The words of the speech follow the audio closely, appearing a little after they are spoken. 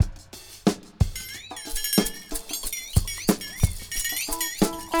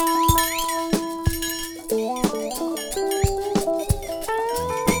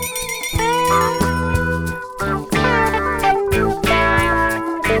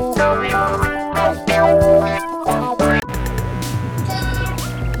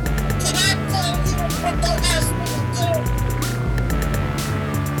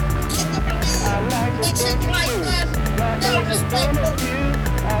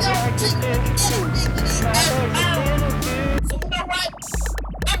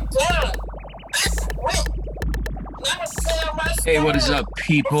Hey, what is up,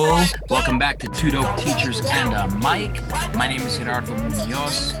 people? Welcome back to Two Dope Teachers and a Mic. My name is Gerardo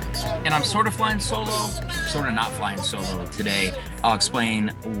Munoz, and I'm sort of flying solo, sort of not flying solo today. I'll explain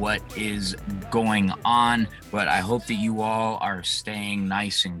what is going on, but I hope that you all are staying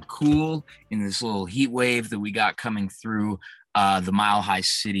nice and cool in this little heat wave that we got coming through the Mile High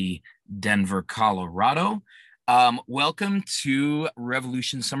City, Denver, Colorado. Welcome to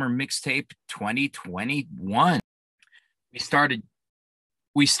Revolution Summer Mixtape 2021. We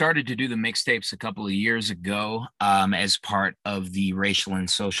started to do the mixtapes a couple of years ago as part of the racial and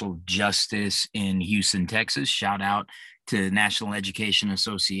social justice in Houston, Texas. Shout out to the National Education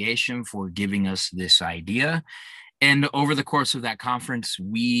Association for giving us this idea. And over the course of that conference,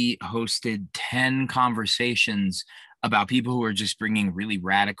 we hosted 10 conversations about people who are just bringing really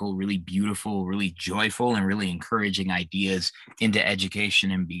radical, really beautiful, really joyful, and really encouraging ideas into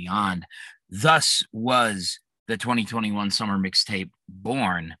education and beyond. Thus was the 2021 Summer Mixtape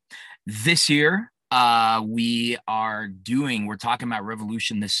born. This year, we're talking about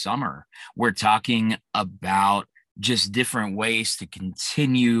revolution this summer. We're talking about just different ways to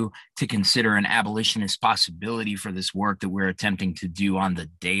continue to consider an abolitionist possibility for this work that we're attempting to do on the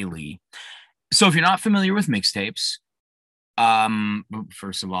daily. So if you're not familiar with mixtapes,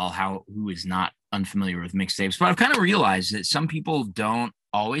 first of all, who is not unfamiliar with mixtapes? But I've kind of realized that some people don't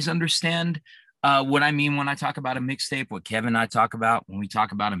always understand what I mean when I talk about a mixtape, what Kevin and I talk about when we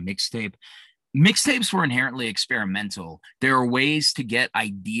talk about a mixtape. Mixtapes were inherently experimental. There are ways to get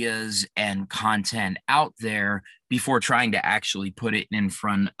ideas and content out there before trying to actually put it in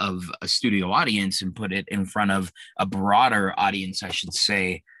front of a studio audience and put it in front of a broader audience, I should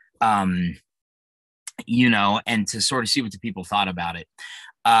say, and to sort of see what the people thought about it.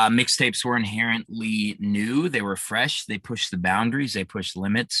 Mixtapes were inherently new. They were fresh. They pushed the boundaries. They pushed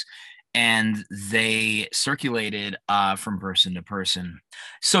limits. And they circulated from person to person.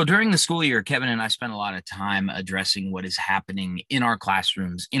 So during the school year, Kevin and I spent a lot of time addressing what is happening in our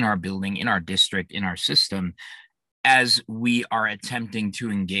classrooms, in our building, in our district, in our system, as we are attempting to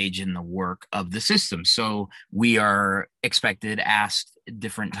engage in the work of the system. So we are expected, asked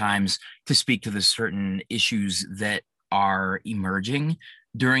different times to speak to the certain issues that are emerging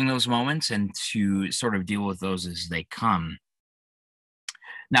during those moments and to sort of deal with those as they come.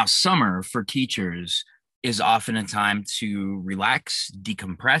 Now, summer for teachers is often a time to relax,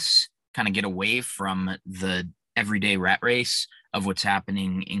 decompress, kind of get away from the everyday rat race of what's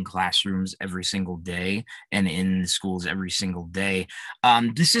happening in classrooms every single day and in schools every single day.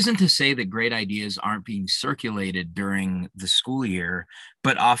 This isn't to say that great ideas aren't being circulated during the school year,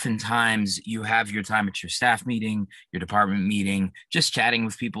 but oftentimes you have your time at your staff meeting, your department meeting, just chatting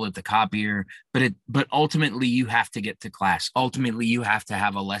with people at the copier, but ultimately you have to get to class. Ultimately, you have to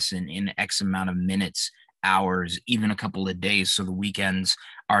have a lesson in X amount of minutes, hours, even a couple of days. So the weekends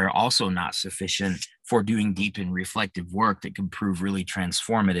are also not sufficient for doing deep and reflective work that can prove really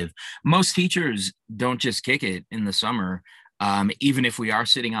transformative. Most teachers don't just kick it in the summer. Even if we are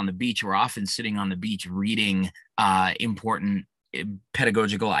sitting on the beach, we're often sitting on the beach reading important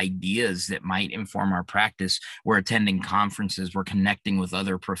pedagogical ideas that might inform our practice. We're attending conferences, we're connecting with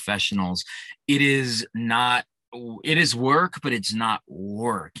other professionals. It is work, but it's not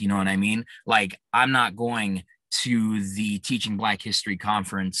work. You know what I mean? Like, I'm not going to the Teaching Black History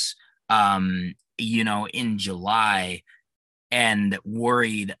Conference, in July and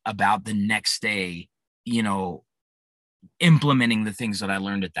worried about the next day, implementing the things that I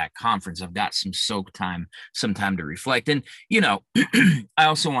learned at that conference. I've got some soak time, some time to reflect. And, I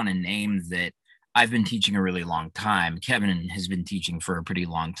also want to name that I've been teaching a really long time. Kevin has been teaching for a pretty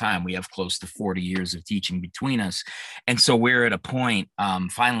long time. We have close to 40 years of teaching between us. And so we're at a point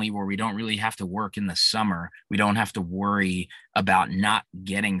finally where we don't really have to work in the summer. We don't have to worry about not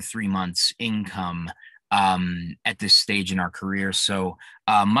getting 3 months income at this stage in our career. So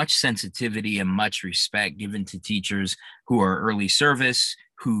much sensitivity and much respect given to teachers who are early service,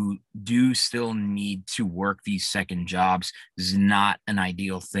 who do still need to work these second jobs. This is not an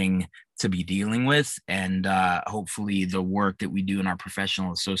ideal thing to be dealing with. And hopefully the work that we do in our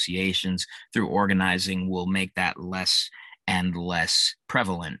professional associations through organizing will make that less and less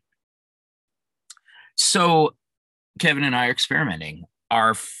prevalent. So Kevin and I are experimenting.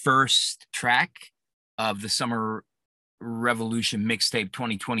 Our first track of the Summer Revolution Mixtape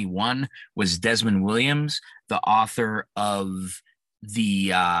 2021 was Desmond Williams, the author of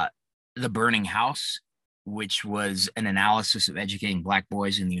the Burning House, which was an analysis of educating Black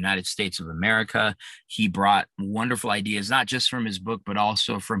boys in the United States of America. He brought wonderful ideas, not just from his book, but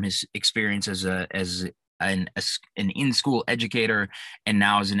also from his experience as an in-school educator and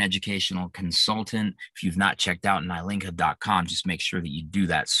now as an educational consultant. If you've not checked out nylinka.com, just make sure that you do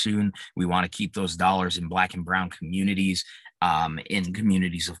that soon. We want to keep those dollars in Black and brown communities, in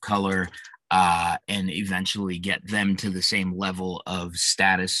communities of color, and eventually get them to the same level of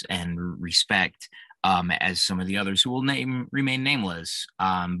status and respect as some of the others who will remain nameless.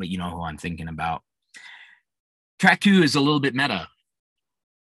 But you know who I'm thinking about. Track 2 is a little bit meta.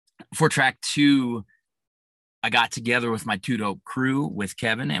 For track 2, I got together with my Two Dope crew, with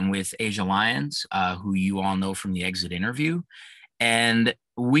Kevin and with Asia Lyons, who you all know from the Exit interview. And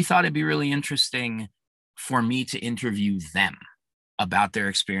we thought it'd be really interesting for me to interview them about their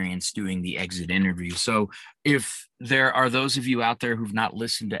experience doing the Exit interview. So if there are those of you out there who've not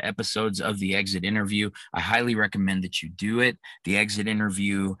listened to episodes of the Exit interview, I highly recommend that you do it. The Exit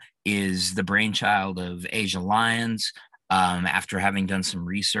interview is the brainchild of Asia Lyons. After having done some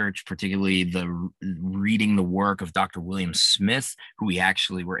research, particularly reading the work of Dr. William Smith, who we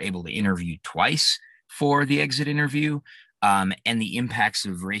actually were able to interview twice for the Exit interview, and the impacts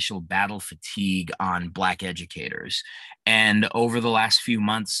of racial battle fatigue on Black educators. And over the last few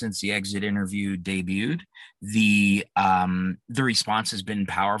months since the Exit interview debuted, the response has been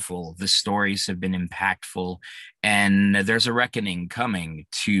powerful. The stories have been impactful, and there's a reckoning coming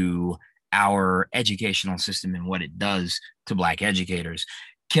to our educational system and what it does to Black educators.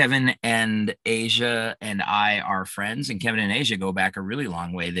 Kevin and Asia and I are friends, and Kevin and Asia go back a really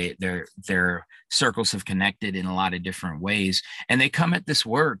long way. Their circles have connected in a lot of different ways, and they come at this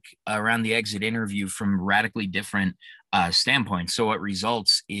work around the Exit interview from radically different standpoints. So what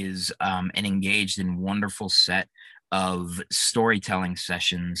results is an engaged and wonderful set of storytelling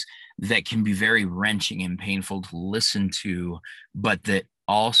sessions that can be very wrenching and painful to listen to, but that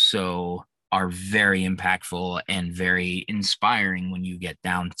also are very impactful and very inspiring when you get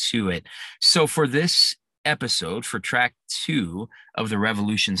down to it. So for this episode, for track 2 of the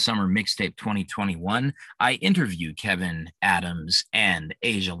Revolution Summer Mixtape 2021, I interviewed Kevin Adams and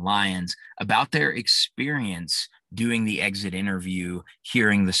Asia Lyons about their experience doing the Exit interview,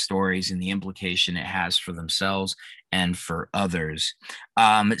 hearing the stories and the implication it has for themselves and for others.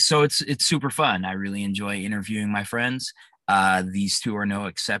 So it's super fun. I really enjoy interviewing my friends. These two are no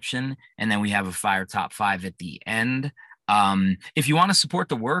exception. And then we have a fire top 5 at the end. If you want to support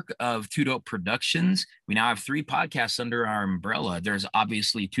the work of Two Dope Productions, we now have 3 podcasts under our umbrella. There's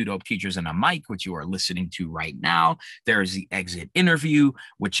obviously Two Dope Teachers and a Mic, which you are listening to right now. There's the Exit interview,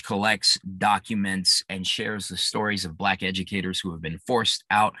 which collects, documents, and shares the stories of Black educators who have been forced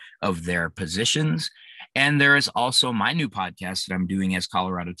out of their positions. And there is also my new podcast that I'm doing as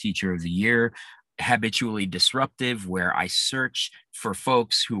Colorado Teacher of the Year, Habitually Disruptive, where I search for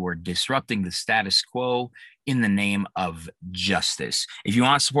folks who are disrupting the status quo in the name of justice. If you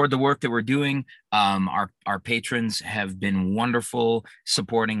want to support the work that we're doing, our patrons have been wonderful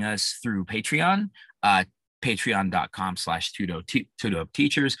supporting us through Patreon. Patreon.com/Two-Dope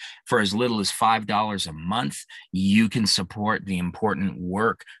Teachers. For as little as $5 a month, you can support the important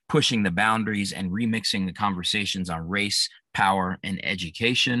work, pushing the boundaries and remixing the conversations on race, power, and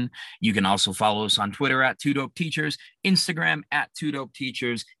education. You can also follow us on Twitter at Two Dope Teachers, Instagram at Two Dope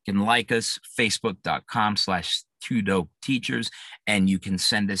Teachers. You can like us, Facebook.com/Two Dope Teachers, and you can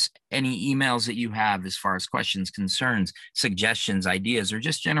send us any emails that you have as far as questions, concerns, suggestions, ideas, or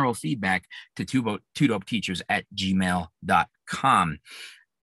just general feedback to twodopeteachers@gmail.com.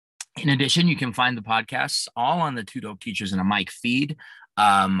 In addition, you can find the podcasts all on the Two Dope Teachers and a Mic feed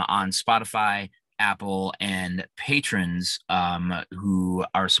on Spotify, Apple, and patrons who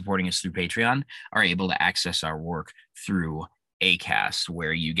are supporting us through Patreon are able to access our work through Acast,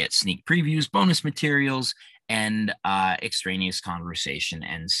 where you get sneak previews, bonus materials, and extraneous conversation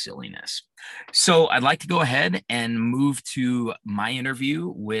and silliness. So I'd like to go ahead and move to my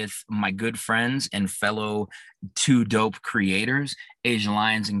interview with my good friends and fellow Two Dope creators, Asia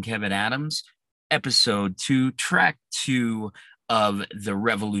Lyons and Kevin Adams, episode 2, track 2 of the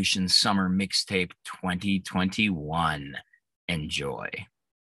Revolution Summer Mixtape 2021. Enjoy.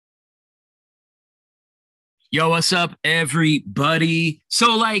 Yo, what's up, everybody?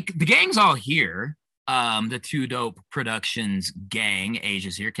 So, like, the gang's all here. The Two Dope Productions gang.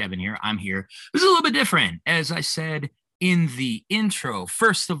 Asia's here, Kevin here, I'm here. This is a little bit different. As I said in the intro,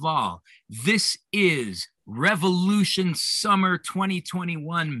 first of all, this is Revolution Summer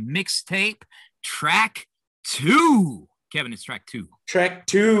 2021 Mixtape Track 2. Kevin, it's track 2. Track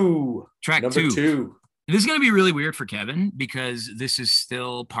 2. Track Number 2. This is going to be really weird for Kevin because this is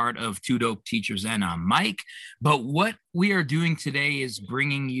still part of Two Dope Teachers and a Mic. But what we are doing today is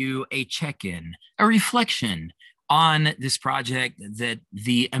bringing you a check-in, a reflection on this project that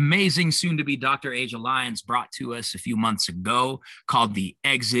the amazing soon-to-be Dr. Asia Lyons brought to us a few months ago called The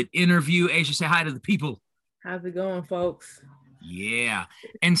Exit Interview. Asia, say hi to the people. How's it going, folks? Yeah.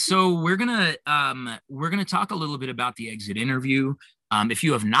 And so we're gonna talk a little bit about The Exit Interview. If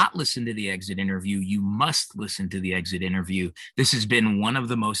you have not listened to The Exit Interview, you must listen to The Exit Interview. This has been one of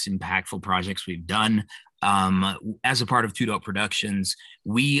the most impactful projects we've done. As a part of Two Dope Productions,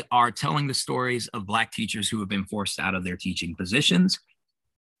 we are telling the stories of Black teachers who have been forced out of their teaching positions,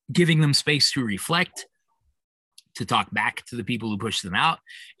 giving them space to reflect, to talk back to the people who pushed them out,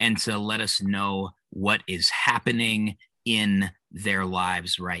 and to let us know what is happening in their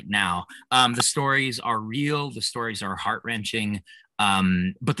lives right now. The stories are real, the stories are heart-wrenching,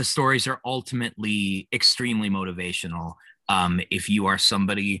 but the stories are ultimately extremely motivational. If you are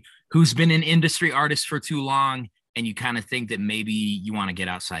somebody who's been an industry artist for too long and you kind of think that maybe you want to get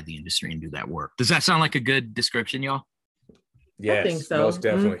outside the industry and do that work. Does that sound like a good description, y'all? Yes, I think so. Most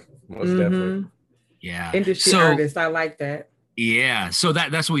definitely. Most definitely. Yeah. Industry artist. I like that. Yeah. So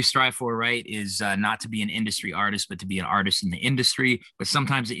that's what we strive for, right? Is not to be an industry artist, but to be an artist in the industry. But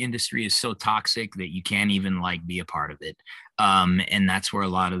sometimes the industry is so toxic that you can't even like be a part of it. And that's where a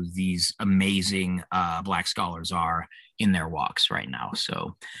lot of these amazing Black scholars are in their walks right now.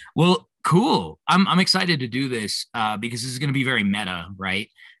 So, well, cool. I'm excited to do this because this is going to be very meta, right?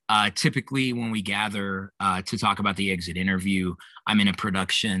 Typically, when we gather to talk about The Exit Interview, I'm in a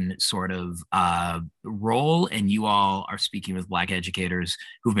production sort of role, and you all are speaking with Black educators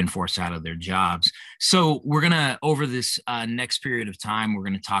who've been forced out of their jobs. So we're going to, over this next period of time, we're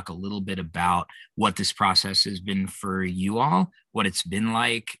going to talk a little bit about what this process has been for you all, what it's been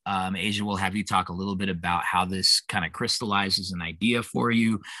like. Asia will have you talk a little bit about how this kind of crystallizes an idea for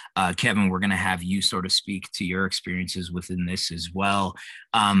you. Kevin, we're going to have you sort of speak to your experiences within this as well,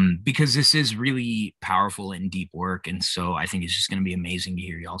 because this is really powerful and deep work. And so I think it's just going to be amazing to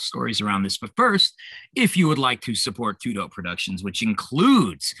hear y'all's stories around this. But first, if you would like to support Two Dope Productions, which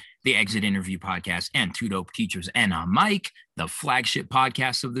includes the Exit Interview podcast and Two Dope Teachers and a Mic, the flagship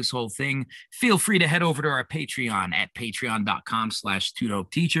podcast of this whole thing, feel free to head over to our Patreon at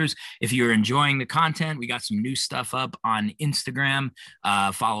patreon.com/2dopeteachers. If you're enjoying the content, we got some new stuff up on Instagram.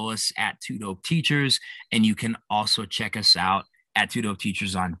 Follow us at Two Dope Teachers, and you can also check us out at Two Dope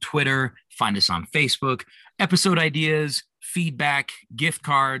Teachers on Twitter. Find us on Facebook. Episode ideas, feedback, gift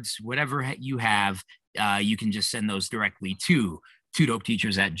cards, whatever you have, you can just send those directly to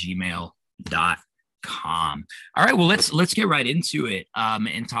twodopeteachers@gmail.com. All right, well, let's get right into it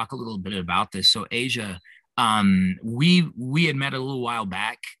and talk a little bit about this. So Asia, we had met a little while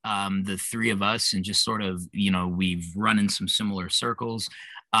back, the three of us, and just sort of, we've run in some similar circles.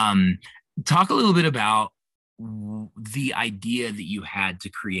 Talk a little bit about the idea that you had to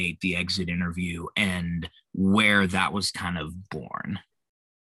create The Exit Interview and where that was kind of born.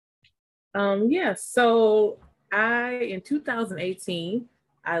 So in 2018,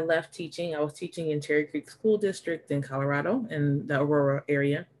 I left teaching. I was teaching in Cherry Creek School District in Colorado in the Aurora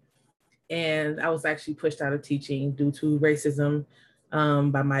area. And I was actually pushed out of teaching due to racism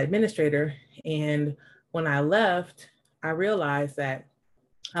by my administrator. And when I left, I realized that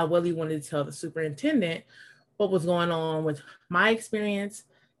I really wanted to tell the superintendent what was going on with my experience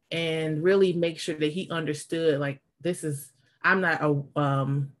and really make sure that he understood, like, I'm not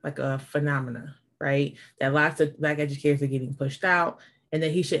a phenomena, right? That lots of Black educators are getting pushed out, and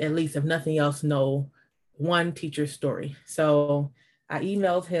that he should, at least if nothing else, know one teacher's story. So I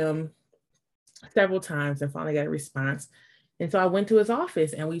emailed him several times and finally got a response. And so I went to his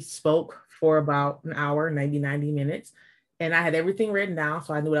office and we spoke for about an hour, maybe 90 minutes. And I had everything written down,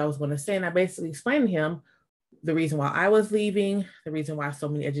 so I knew what I was going to say. And I basically explained to him the reason why I was leaving, the reason why so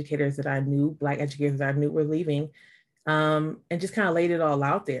many educators that I knew, Black educators that I knew, were leaving, and just kind of laid it all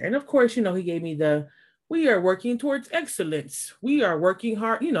out there. And of course, he gave me we are working towards excellence. We are working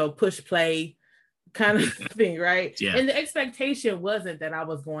hard, push play kind of thing, right? Yeah. And the expectation wasn't that I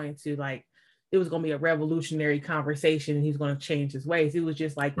was going to it was going to be a revolutionary conversation and he's going to change his ways. It was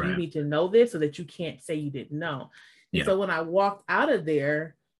just like, right, you need to know this so that you can't say you didn't know. And so when I walked out of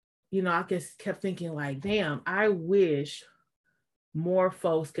there, I just kept thinking like, damn, I wish more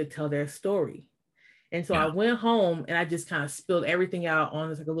folks could tell their story. And so I went home and I just kind of spilled everything out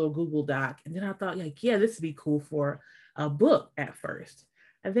on like a little Google Doc. And then I thought, this would be cool for a book at first.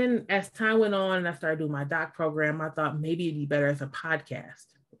 And then as time went on and I started doing my doc program, I thought maybe it'd be better as a podcast,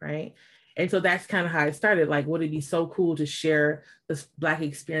 right? And so that's kind of how it started. Like, would it be so cool to share this Black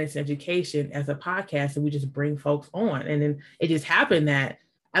experience in education as a podcast, and we just bring folks on? And then it just happened that,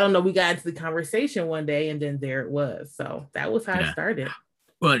 I don't know, we got into the conversation one day and then there it was. So that was how it started.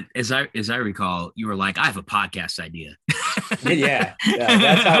 Well, as I recall, you were like, I have a podcast idea. Yeah,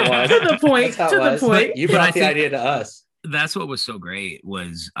 that's how it was. To the point. To the point. You brought the idea to us. That's what was so great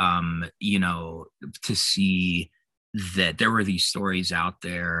was, to see that there were these stories out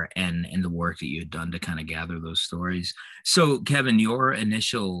there and the work that you had done to kind of gather those stories. So, Kevin, your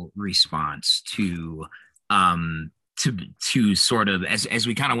initial response um, to sort of as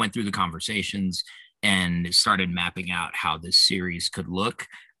we kind of went through the conversations and started mapping out how this series could look,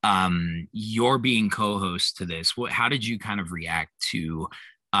 you're being co-host to this. How did you kind of react to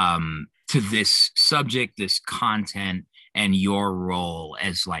this subject, this content, and your role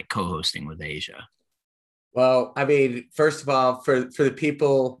as like co-hosting with Asia? Well, I mean, first of all, for the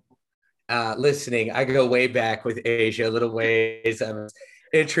people listening, I go way back with Asia, a little ways. I was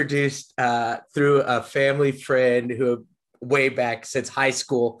introduced through a family friend who way back since high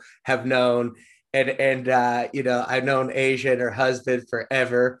school have known. And I've known Asia and her husband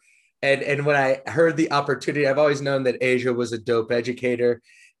forever. And when I heard the opportunity, I've always known that Asia was a dope educator.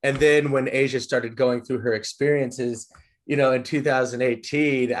 And then when Asia started going through her experiences, in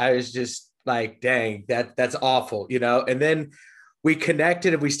 2018, I was just like, dang, that's awful, And then we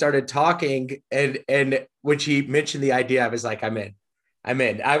connected and we started talking. And when she mentioned the idea, I was like, I'm in.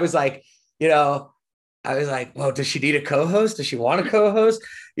 I was like, well, does she need a co-host? Does she want a co-host?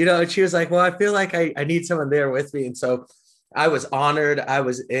 And she was like, well, I feel like I need someone there with me. And so I was honored. I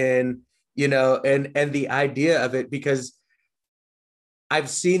was in, and the idea of it, because I've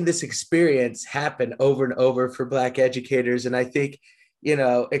seen this experience happen over and over for Black educators. And I think,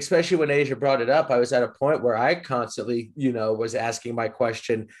 especially when Asia brought it up, I was at a point where I constantly, was asking my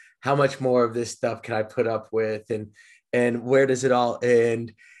question, how much more of this stuff can I put up with? And where does it all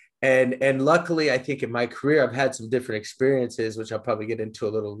end? And luckily, I think in my career, I've had some different experiences, which I'll probably get into a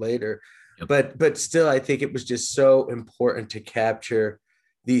little later. Yep. But still, I think it was just so important to capture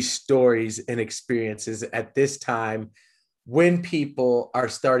these stories and experiences at this time when people are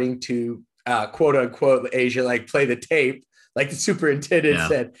starting to quote unquote Asia, like play the tape, like the superintendent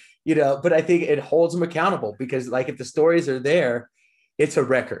said, but I think it holds them accountable because like if the stories are there, it's a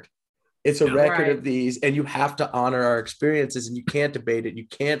record. It's a record of these, and you have to honor our experiences, and you can't debate it. You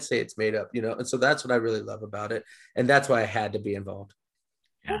can't say it's made up, And so that's what I really love about it. And that's why I had to be involved.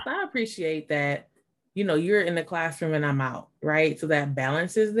 Yeah. I appreciate that, you're in the classroom and I'm out, right? So that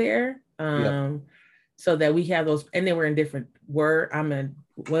balance is there. So that we have those, and then we're in different,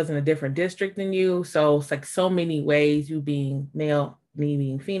 was in a different district than you. So it's like so many ways, you being male, me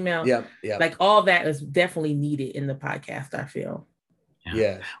being female. Yeah. Like all that is definitely needed in the podcast, I feel.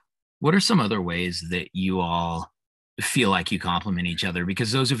 Yeah. What are some other ways that you all feel like you complement each other?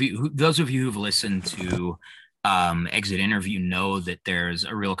 Because those of you who've listened to Exit Interview know that there's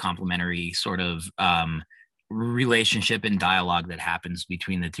a real complementary sort of relationship and dialogue that happens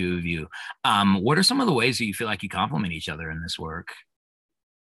between the two of you. What are some of the ways that you feel like you complement each other in this work?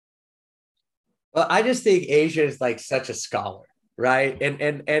 Well, I just think Asia is like such a scholar, right?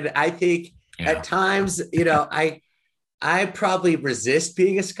 And I think at times, I probably resist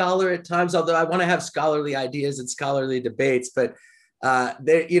being a scholar at times, although I want to have scholarly ideas and scholarly debates. But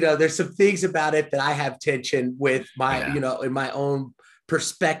there's some things about it that I have tension with in my own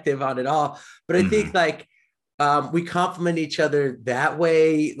perspective on it all. But I think we complement each other that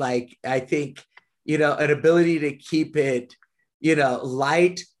way. Like I think an ability to keep it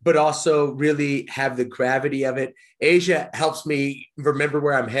light, but also really have the gravity of it. Asia helps me remember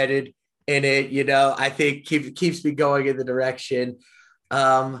where I'm headed. In it, I think keeps me going in the direction.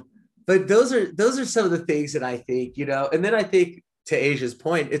 But those are some of the things that I think, and then I think to Asia's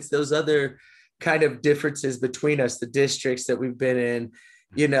point, it's those other kind of differences between us, the districts that we've been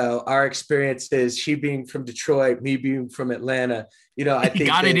in, our experiences, she being from Detroit, me being from Atlanta, I think you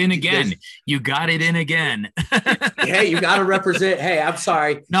got it in again. Hey, you got to represent. Hey, I'm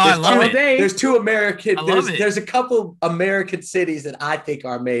sorry. No, I love it. There's two American. There's a couple American cities that I think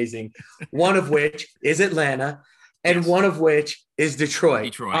are amazing. One of which is Atlanta, and one of which is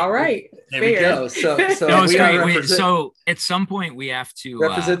Detroit. All right, there we go. So at some point we have to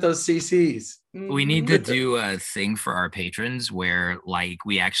represent those CCs. We need to do a thing for our patrons where like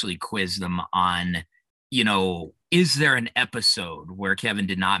we actually quiz them on, is there an episode where Kevin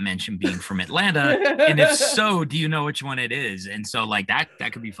did not mention being from Atlanta? And if so, do you know which one it is? And so like that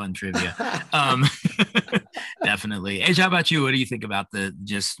could be fun trivia. Definitely. Age, how about you? What do you think about the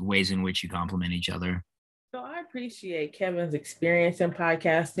just ways in which you complement each other? So I appreciate Kevin's experience in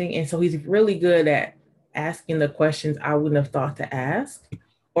podcasting. And so he's really good at asking the questions I wouldn't have thought to ask,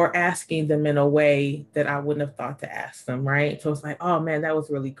 or asking them in a way that I wouldn't have thought to ask them, right? So it's like, oh man, that was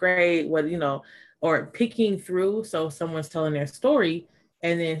really great. What, or picking through. So someone's telling their story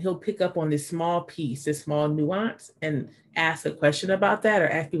and then he'll pick up on this small piece, this small nuance, and ask a question about that or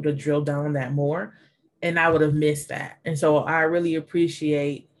ask people to drill down on that more. And I would have missed that. And so I really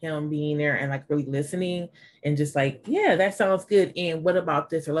appreciate him being there and like really listening and just like, yeah, that sounds good. And what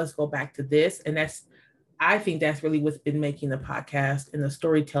about this? Or let's go back to this. And I think that's really what's been making the podcast and the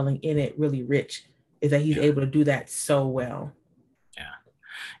storytelling in it really rich, is that he's able to do that so well.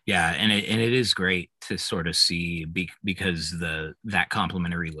 Yeah, and it is great to sort of see because that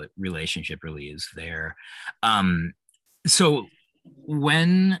complementary relationship really is there. So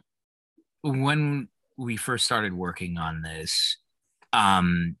when we first started working on this,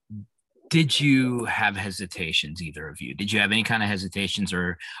 did you have hesitations, either of you? Did you have any kind of hesitations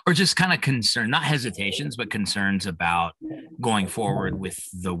or just kind of concern, not hesitations, but concerns about going forward with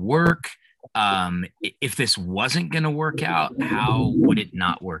the work? If this wasn't going to work out, how would it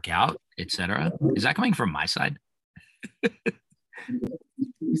not work out, etc.? Is that coming from my side?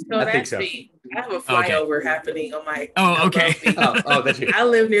 So I that's me. I have a flyover happening on my. Oh, okay. That's you. I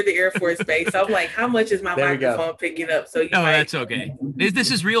live near the Air Force Base, so I'm like, how much is my microphone picking up? So that's okay.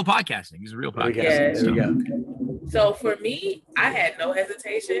 This is real podcasting. This is real podcasting. Yeah. There we go. So for me, I had no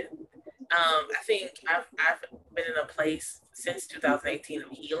hesitation. I think I've been in a place since 2018 of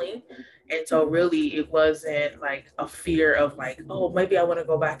healing. And so really it wasn't like a fear of like, oh, maybe I want to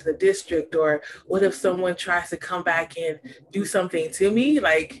go back to the district, or what if someone tries to come back and do something to me?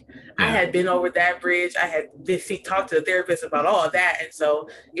 Like I had been over that bridge. I had talked to the therapist about all of that. And so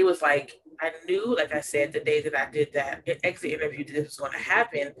it was like, I knew, like I said, the day that I did that exit interview, that this was going to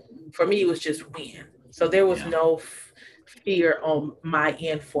happen. For me, it was just when. So there was no fear on my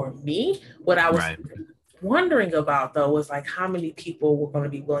end for me. What I was wondering about though was like how many people were going to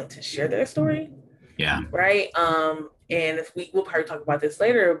be willing to share their story. Right. And if we'll probably talk about this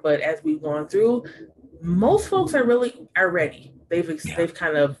later, but as we've gone through, most folks are ready. They've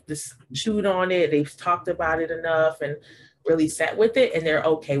kind of just chewed on it. They've talked about it enough and really sat with it, and they're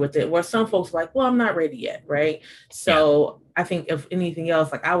okay with it. Where some folks are like, well, I'm not ready yet. Right. So I think if anything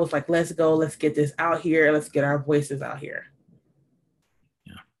else, like I was like, let's go, let's get this out here. Let's get our voices out here.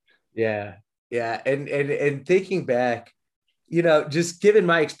 Yeah. And thinking back, just given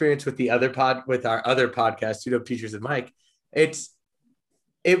my experience with with our other podcast, Teachers and Mike,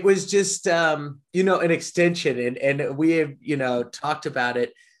 it was just, an extension and we have, talked about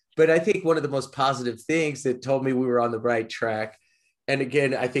it. But I think one of the most positive things that told me we were on the right track, and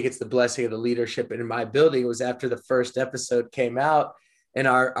again, I think it's the blessing of the leadership in my building, was after the first episode came out and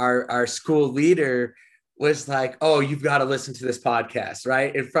our school leader was like, oh, you've got to listen to this podcast,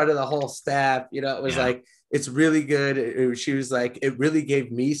 right? In front of the whole staff, it was like, it's really good. She was like, it really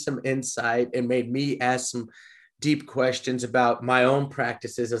gave me some insight and made me ask some deep questions about my own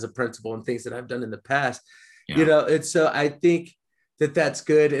practices as a principal and things that I've done in the past, and so I think that's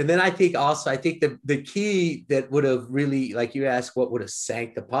good. And then I think the key that would have really, like you asked, what would have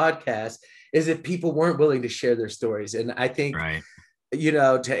sank the podcast is if people weren't willing to share their stories. And I think,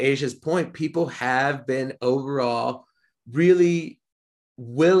 to Asia's point, people have been overall really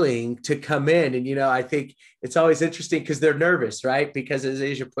willing to come in. And, I think it's always interesting because they're nervous, right? Because as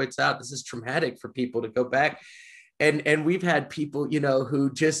Asia points out, this is traumatic for people to go back. And we've had people,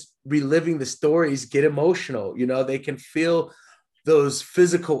 who just reliving the stories get emotional. They can feel those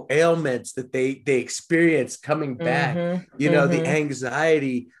physical ailments that they experience coming back, the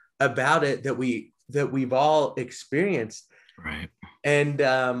anxiety about it that we've all experienced. Right.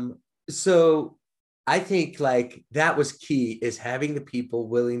 And so I think like that was key, is having the people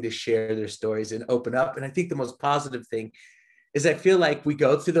willing to share their stories and open up. And I think the most positive thing is I feel like we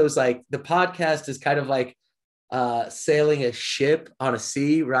go through those, like the podcast is kind of like sailing a ship on a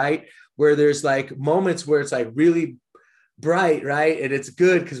sea, right? Where there's like moments where it's like really bright, right? And it's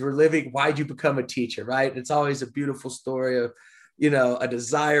good because we're living, why'd you become a teacher, right? It's always a beautiful story of, a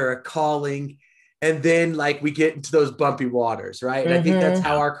desire, a calling. And then like we get into those bumpy waters, right? And I think that's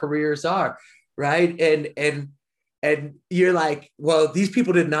how our careers are, right? And you're like, well, these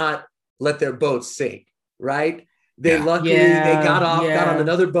people did not let their boats sink, right? They luckily they got on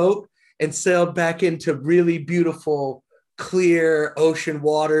another boat and sailed back into really beautiful, clear ocean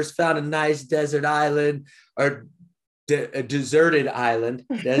waters, found a nice desert island or a deserted island.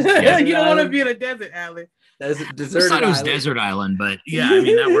 You don't want to be in a desert island. Deserted island. It was desert island, but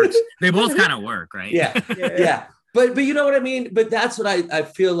that works. They both kind of work, right? Yeah. But you know what I mean? But that's what I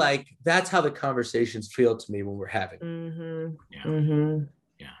feel like, that's how the conversations feel to me when we're having.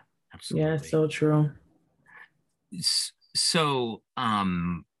 Yeah, absolutely. Yeah, so true. So,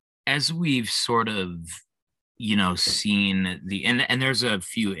 as we've sort of, seen and there's a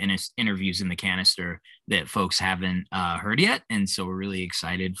few interviews in the canister that folks haven't heard yet, and so we're really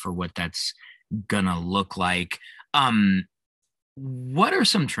excited for what that's gonna look like. What are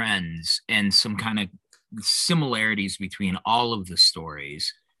some trends and some kind of similarities between all of the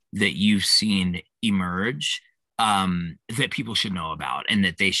stories that you've seen emerge, that people should know about and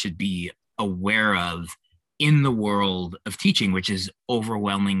that they should be aware of in the world of teaching, which is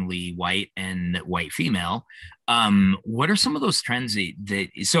overwhelmingly white and white female? What are some of those trends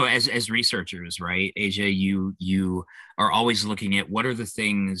so as researchers, right, Asia, you are always looking at what are the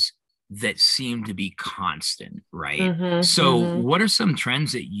things that seem to be constant, right? So what are some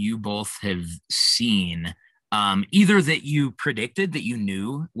trends that you both have seen, either that you predicted that you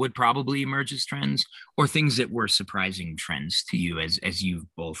knew would probably emerge as trends, or things that were surprising trends to you as you've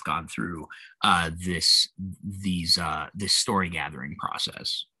both gone through this story gathering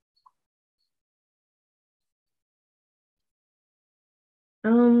process?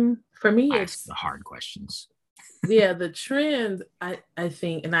 For me, it's the hard questions. Yeah, the trend I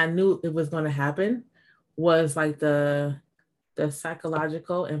think, and I knew it was going to happen, was like the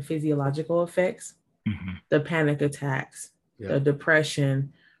psychological and physiological effects, the panic attacks, the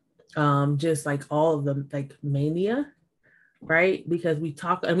depression, just like all of them, like mania, right? Because we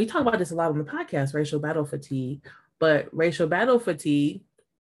talk about this a lot on the podcast, racial battle fatigue, but racial battle fatigue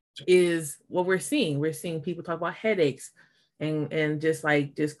is what we're seeing. We're seeing people talk about headaches and just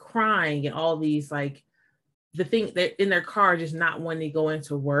crying and all these, like, the thing that in their car, just not wanting to go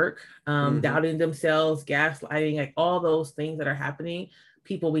into work, doubting themselves, gaslighting, like all those things that are happening,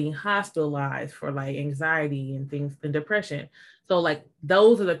 people being hospitalized for like anxiety and things and depression. So like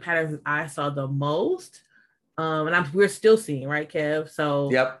those are the patterns that I saw the most. And we're still seeing, right, Kev? So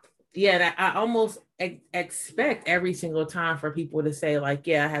yeah, I almost expect every single time for people to say like,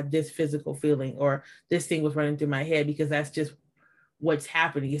 yeah, I have this physical feeling or this thing was running through my head, because that's just what's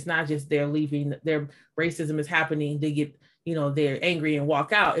happening. It's not just they're leaving, their racism is happening, they get, they're angry and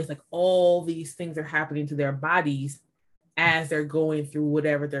walk out. It's like all these things are happening to their bodies as they're going through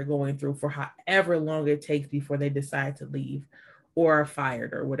whatever they're going through for however long it takes before they decide to leave or are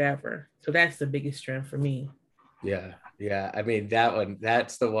fired or whatever. So that's the biggest trend for me. Yeah. I mean,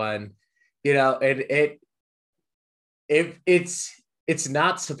 that's the one, and it's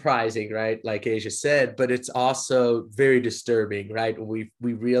not surprising, right? Like Asia said, but it's also very disturbing, right? We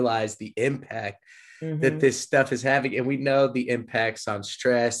realize the impact that this stuff is having, and we know the impacts on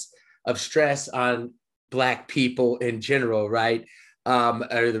stress on Black people in general, right?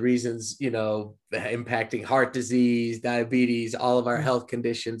 Are the reasons, impacting heart disease, diabetes, all of our health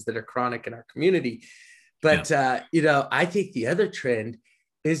conditions that are chronic in our community. But, I think the other trend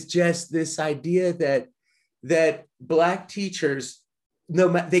is just this idea that Black teachers,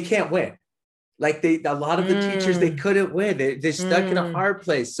 they can't win. Like a lot of the teachers, they couldn't win. They're stuck in a hard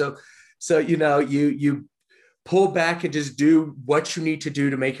place. So, you pull back and just do what you need to do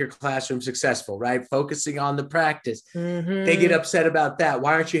to make your classroom successful, right? Focusing on the practice. They get upset about that.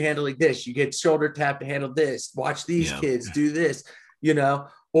 Why aren't you handling this? You get shoulder tap to handle this. Watch these kids do this,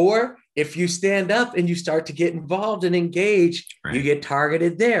 or if you stand up and you start to get involved and engage, you get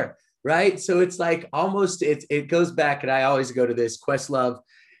targeted there. Right. So it's like almost it goes back. And I always go to this. Questlove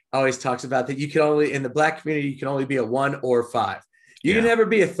always talks about that. You can only, in the Black community, you can only be a 1 or 5. You can never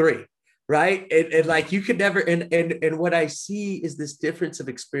be a 3. Right. And like you could never. And what I see is this difference of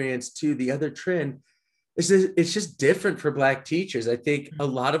experience to the other trend. It's just different for Black teachers. I think a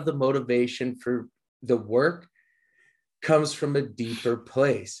lot of the motivation for the work comes from a deeper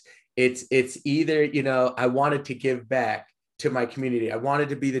place. It's either, I wanted to give back to my community. I wanted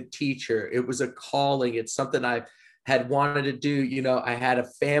to be the teacher. It was a calling. It's something I had wanted to do. I had a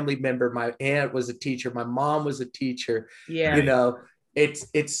family member. My aunt was a teacher. My mom was a teacher.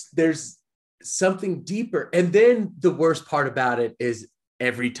 There's something deeper. And then the worst part about it is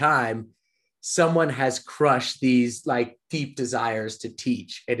every time someone has crushed these like deep desires to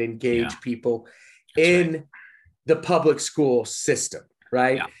teach and engage people in the public school system.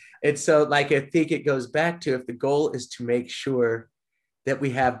 Right. And so like, I think it goes back to, if the goal is to make sure that we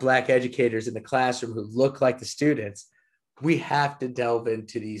have Black educators in the classroom who look like the students, we have to delve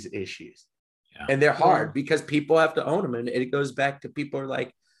into these issues. And they're hard because people have to own them. And it goes back to people are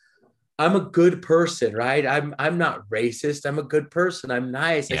like, I'm a good person, right? I'm not racist. I'm a good person. I'm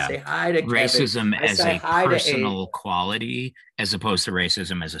nice. I say hi to racism Kevin. as a personal quality, as opposed to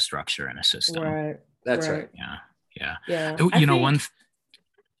racism as a structure in a system. Right. That's right. Yeah.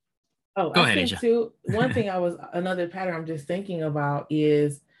 Go ahead, Asia. Too, another pattern I'm just thinking about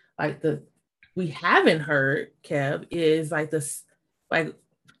is like we haven't heard, Kev, is like this, like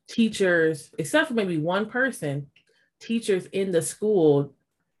teachers, except for maybe one person, teachers in the school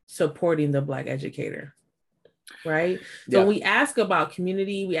supporting the Black educator, right? So when we ask about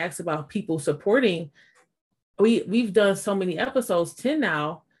community, we ask about people supporting, we've done so many episodes, 10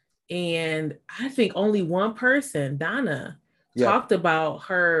 now, and I think only one person, Donna, talked about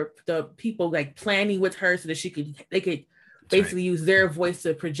the people like planning with her so that they could basically use their voice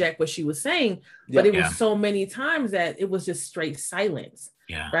to project what she was saying. But it was so many times that it was just straight silence.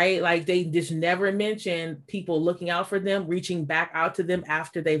 Right? Like they just never mentioned people looking out for them, reaching back out to them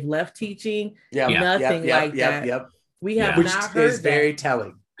after they've left teaching. Nothing like that. We have not heard that. Very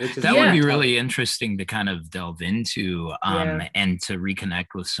telling. That would be really interesting to kind of delve into and to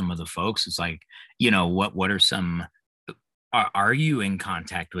reconnect with some of the folks. It's like, what are some, are you in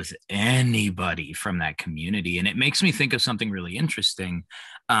contact with anybody from that community? And it makes me think of something really interesting.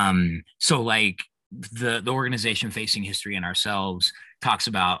 So like the organization Facing History and Ourselves talks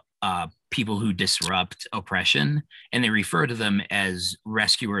about people who disrupt oppression, and they refer to them as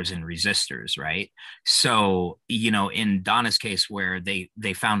rescuers and resistors, right? So, in Donna's case, where they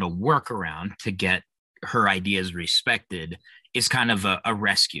found a workaround to get her ideas respected, is kind of a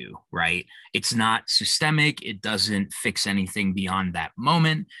rescue, right? It's not systemic. It doesn't fix anything beyond that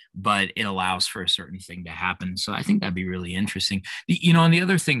moment, but it allows for a certain thing to happen. So I think that'd be really interesting. And the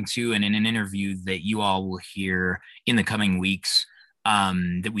other thing too, and in an interview that you all will hear in the coming weeks,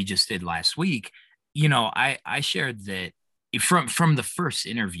 that we just did last week, I shared that from the first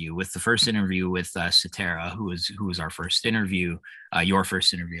interview with Satara, who was our first interview, your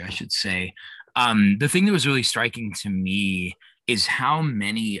first interview, I should say. The thing that was really striking to me is how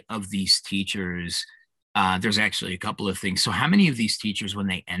many of these teachers, there's actually a couple of things. So how many of these teachers, when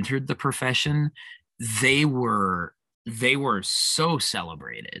they entered the profession, they were so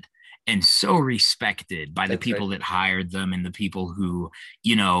celebrated and so respected by the people that hired them and the people who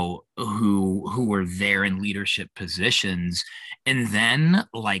were there in leadership positions. And then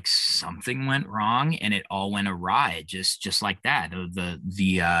like something went wrong and it all went awry, just like that.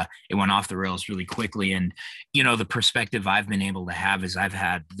 It went off the rails really quickly. And, the perspective I've been able to have is I've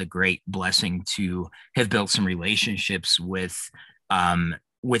had the great blessing to have built some relationships with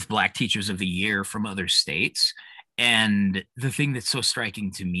Black Teachers of the Year from other states. And the thing that's so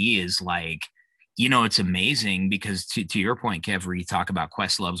striking to me is like, it's amazing because to your point, Kev, where you talk about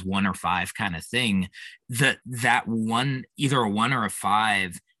Questlove's 1 or 5 kind of thing, that one, either a 1 or a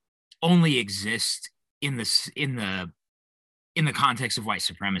 5 only exists in the context of white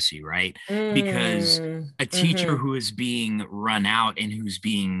supremacy, right? Because a teacher who is being run out and who's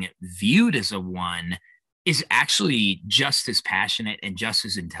being viewed as a 1 is actually just as passionate and just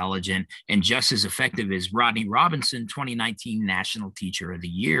as intelligent and just as effective as Rodney Robinson, 2019 National Teacher of the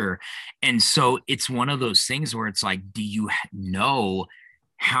Year. And so it's one of those things where it's like, do you know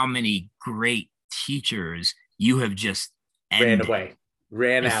how many great teachers you have just ran away,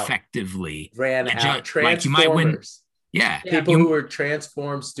 ran effectively, out, ran out, transformers. Like you might win. Yeah. People who were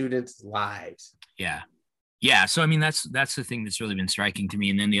transformed students' lives. Yeah. Yeah, so I mean that's the thing that's really been striking to me,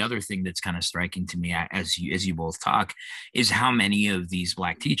 and then the other thing that's kind of striking to me as you both talk is how many of these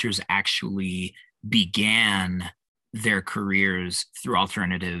Black teachers actually began their careers through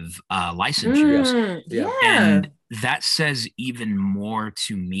alternative licensures. And that says even more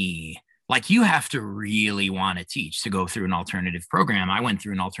to me. Like you have to really want to teach to go through an alternative program. I went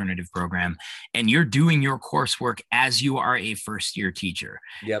through an alternative program, and you're doing your coursework as you are a first-year teacher.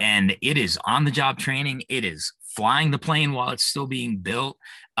 And it is on-the-job training. It is flying the plane while it's still being built.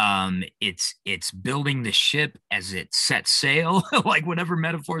 It's building the ship as it sets sail, like whatever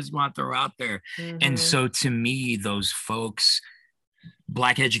metaphors you want to throw out there. And so to me, those folks,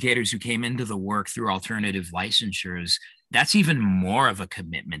 Black educators who came into the work through alternative licensures, that's even more of a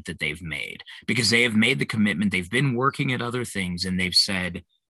commitment that they've made, because they have made the commitment. They've been working at other things and they've said,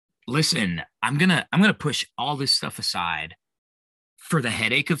 listen, I'm going to push all this stuff aside for the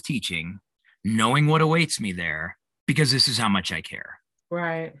headache of teaching, knowing what awaits me there, because this is how much I care.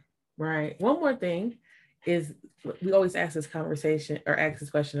 Right. One more thing is we always ask this question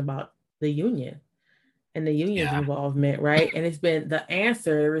about the union and the union's involvement, right? And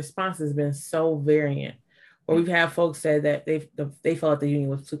the response has been so variant. Or we've had folks say that they felt the union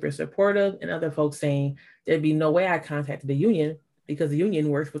was super supportive, and other folks saying there'd be no way I contacted the union because the union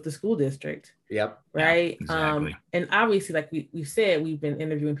works with the school district. Right. Exactly. And obviously, like we said, we've been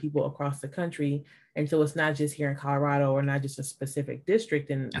interviewing people across the country. And so it's not just here in Colorado or not just a specific district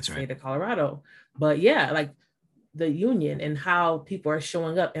in the state of Colorado. But like the union and how people are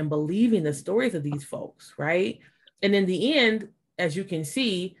showing up and believing the stories of these folks. Right. And in the end, as you can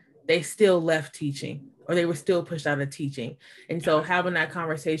see, they still left teaching. or they were still pushed out of teaching. And so having that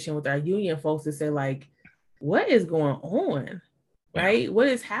conversation with our union folks to say like, what is going on? Right? Yeah. What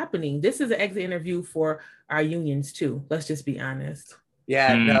is happening? This is an exit interview for our unions too. Let's just be honest.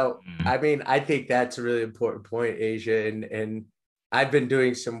 Yeah, no, I mean, I think that's a really important point, Asia. And I've been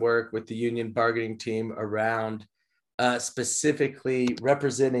doing some work with the union bargaining team around specifically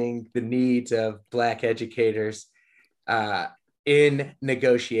representing the needs of Black educators in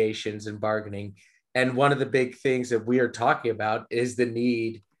negotiations and bargaining. And one of the big things that we are talking about is the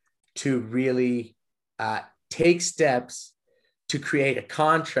need to really take steps to create a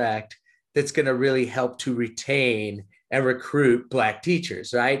contract that's going to really help to retain and recruit Black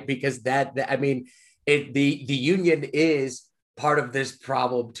teachers, right? Because I mean, the union is part of this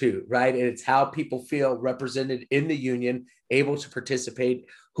problem too, right? And it's how people feel represented in the union, able to participate,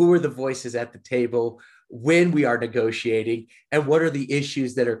 who are the voices at the table when we are negotiating, and what are the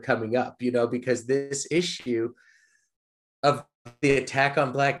issues that are coming up, you know, because this issue of the attack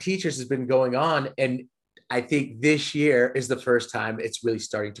on Black teachers has been going on. And I think this year is the first time it's really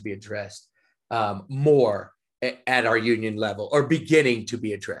starting to be addressed more at our union level, or beginning to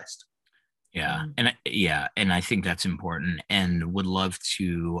be addressed. Yeah. And I think that's important, and would love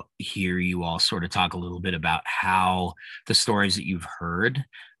to hear you all sort of talk a little bit about how the stories that you've heard,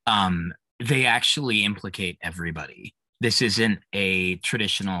 they actually implicate everybody. This isn't a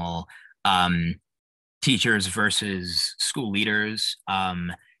traditional teachers versus school leaders.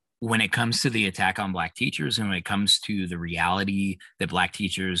 When it comes to the attack on Black teachers, and when it comes to the reality that Black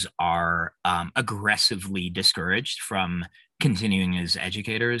teachers are aggressively discouraged from continuing as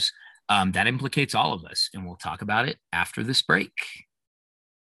educators, that implicates all of us. And we'll talk about it after this break.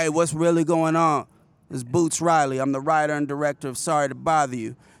 Hey, what's really going on? It's Boots Riley. I'm the writer and director of Sorry to Bother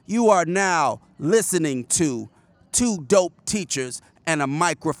You. You are now listening to Two Dope Teachers and a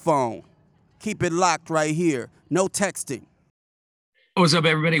Microphone. Keep it locked right here. No texting. What's up,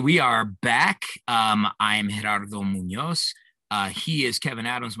 everybody? We are back. I am Gerardo Munoz. He is Kevin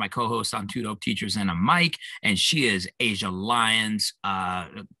Adams, my co-host on Two Dope Teachers and a Mic, and she is Asia Lyons,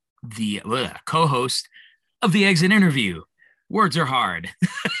 the co-host of the Exit Interview. Words are hard.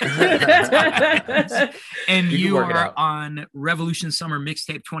 And you are on Revolution Summer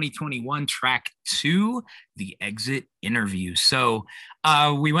Mixtape 2021, track 2, the Exit Interview. So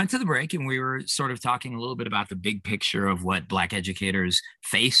we went to the break, and we were sort of talking a little bit about the big picture of what Black educators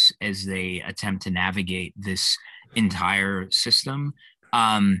face as they attempt to navigate this entire system.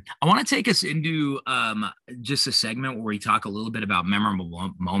 I want to take us into just a segment where we talk a little bit about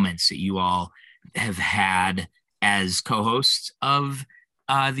memorable moments that you all have had as co-hosts of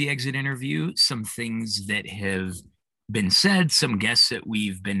the Exit Interview, some things that have been said, some guests that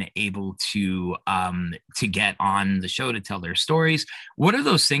we've been able to get on the show to tell their stories. What are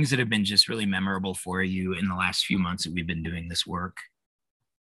those things that have been just really memorable for you in the last few months that we've been doing this work?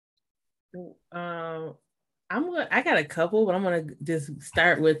 I got a couple, but I'm gonna just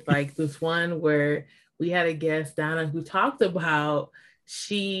start with like this one where we had a guest, Donna, who talked about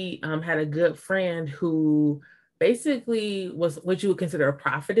she had a good friend who basically was what you would consider a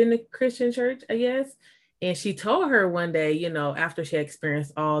prophet in the Christian church, I guess. And she told her one day, you know, after she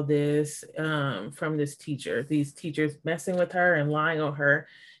experienced all this from this teacher, these teachers messing with her and lying on her,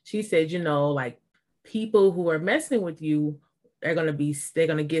 she said, you know, like people who are messing with you are they're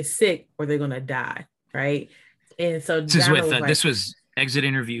gonna get sick or they're gonna die, right? And so this was Exit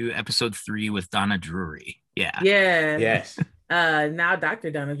Interview episode 3 with Donna Drury. Yeah. Yes. Now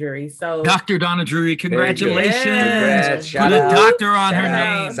Dr. Donna Drury. So Dr. Donna Drury, congratulations. Congrats. Put a doctor on her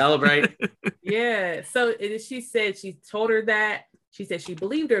name. Celebrate. Yeah. So she said she told her that. She said she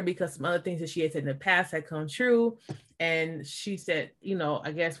believed her because some other things that she had said in the past had come true. And she said, you know,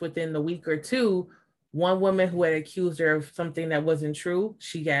 I guess within the week or two, one woman who had accused her of something that wasn't true,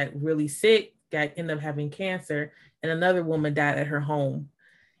 she got really sick, ended up having cancer, and another woman died at her home.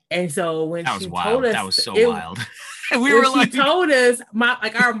 And so when she told us, that was so wild. We were like, she told us,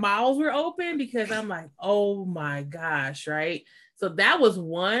 our mouths were open because I'm like, oh my gosh, right? So that was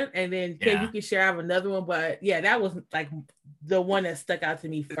one, and then you can share. I have another one, but yeah, that was like the one that stuck out to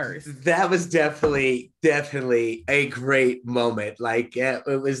me first. That was definitely a great moment. Like it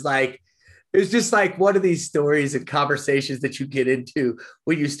was just like one of these stories and conversations that you get into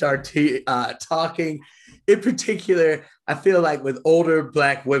when you start talking. In particular, I feel like with older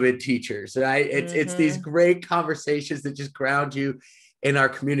Black women teachers, right? It's these great conversations that just ground you in our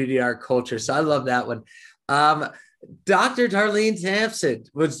community, our culture. So I love that one. Dr. Darlene Sampson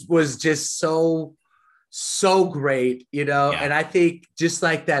was just so great, you know. Yeah. And I think just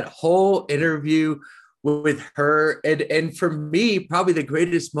like that whole interview with her, and for me, probably the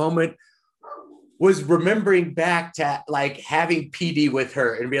greatest moment was remembering back to like having PD with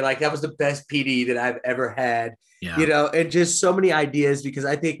her and be like, that was the best PD that I've ever had, you know, and just so many ideas, because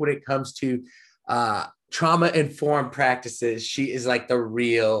I think when it comes to trauma-informed practices, she is like the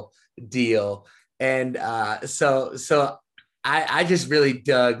real deal. And so I just really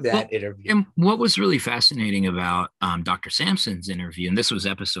dug that interview. And what was really fascinating about Dr. Sampson's interview, and this was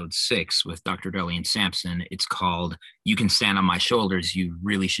episode 6 with Dr. Delian Sampson, it's called You Can Stand on My Shoulders. You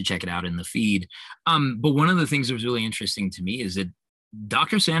really should check it out in the feed. But one of the things that was really interesting to me is that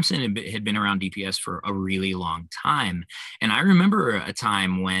Dr. Sampson had been around DPS for a really long time. And I remember a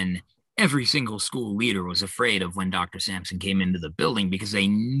time when every single school leader was afraid of when Dr. Sampson came into the building, because they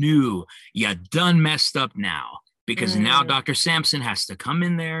knew you done messed up now. Because now Dr. Sampson has to come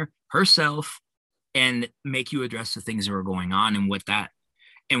in there herself and make you address the things that were going on. And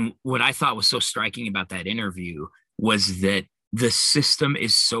what I thought was so striking about that interview was that the system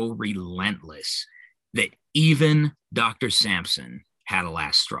is so relentless that even Dr. Sampson had a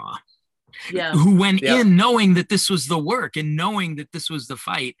last straw. Yeah. Who went in knowing that this was the work and knowing that this was the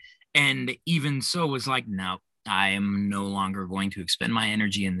fight. And even so was like, no, I am no longer going to expend my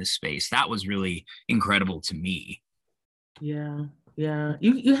energy in this space. That was really incredible to me. Yeah.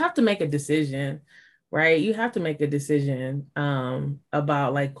 You have to make a decision, right? You have to make a decision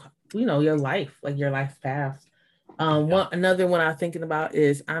about like, you know, your life, like your life path. Another one I'm thinking about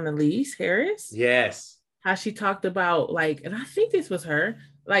is Annalise Harris. Yes. How she talked about like, and I think this was her,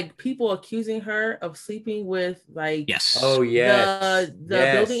 like people accusing her of sleeping with like the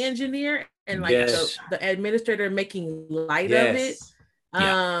building engineer and like the administrator making light of it.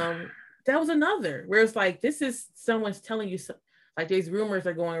 That was another where it's like, this is someone's telling you like these rumors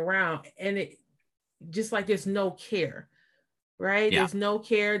are going around, and it just like there's no care, right? There's no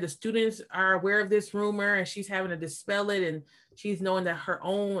care. The students are aware of this rumor and she's having to dispel it, and she's knowing that her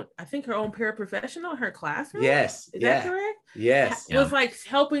own paraprofessional in her classroom. Is that correct? Yes. Was like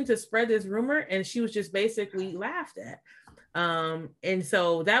helping to spread this rumor, and she was just basically laughed at. And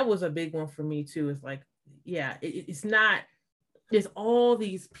so that was a big one for me too. It's like, it's not, there's all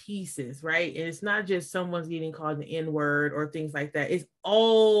these pieces, right? And it's not just someone's getting called the N-word or things like that. It's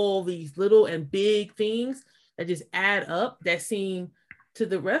all these little and big things that just add up that seem to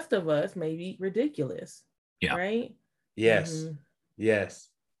the rest of us maybe ridiculous. Right? Yes. Yes.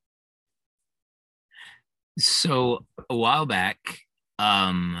 So a while back,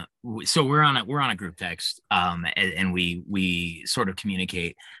 so we're on a group text, and we sort of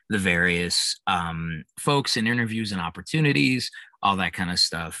communicate the various folks and interviews and opportunities, all that kind of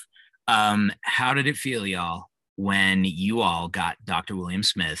stuff. How did it feel, y'all, when you all got Dr. William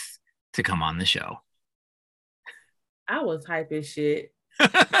Smith to come on the show? I was hype as shit.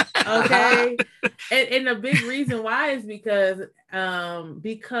 Okay. And the big reason why is because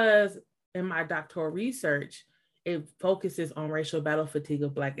in my doctoral research, it focuses on racial battle fatigue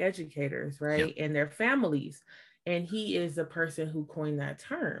of Black educators, right? And their families. And he is the person who coined that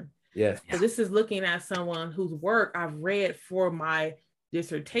term. Yes. So this is looking at someone whose work I've read for my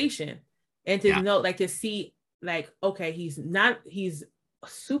dissertation, and to know, like, to see, like, okay, he's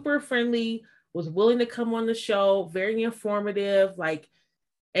super friendly, was willing to come on the show, very informative, like,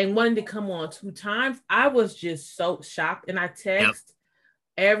 and wanted to come on 2 times. I was just so shocked. And I text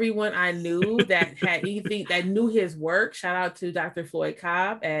everyone I knew that had anything that knew his work. Shout out to Dr. Floyd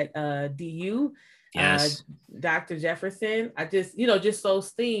Cobb at DU, Dr. Jefferson. I just, just those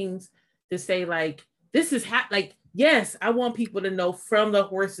things to say, like, this is like, yes, I want people to know from the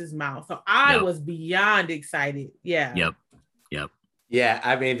horse's mouth. So I was beyond excited. Yeah. Yeah,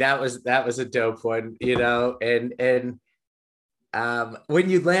 I mean, that was a dope one, and when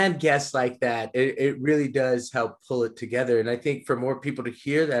you land guests like that, it really does help pull it together. And I think for more people to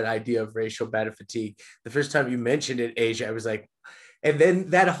hear that idea of racial battle fatigue, the first time you mentioned it, Asia, I was like, and then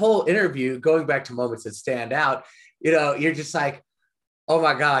that whole interview, going back to moments that stand out, you're just like, oh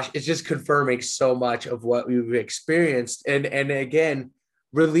my gosh, it's just confirming so much of what we've experienced. And again,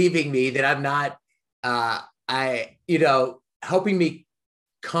 relieving me that I'm not, helping me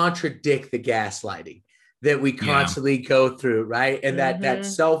contradict the gaslighting that we constantly go through, right? And that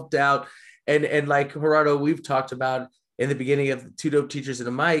self-doubt, and like Gerardo, we've talked about in the beginning of the Two Dope Teachers and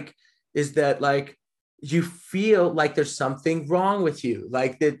a Mic, is that like you feel like there's something wrong with you,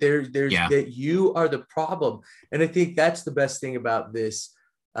 like that there's that you are the problem. And I think that's the best thing about this,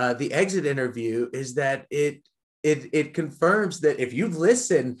 the exit interview, is that it confirms that if you've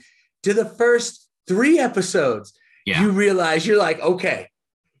listened to the first 3 episodes, you realize you're like, okay,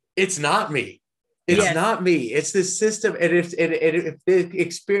 it's not me. It's not me. It's the system. And if the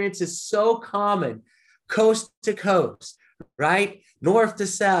experience is so common, coast to coast, right? North to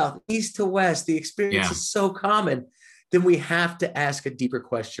south, east to west, the experience Yeah. is so common. Then we have to ask a deeper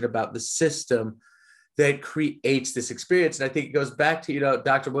question about the system that creates this experience. And I think it goes back to,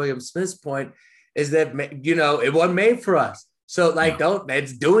 Dr. William Smith's point is that, it wasn't made for us. So like,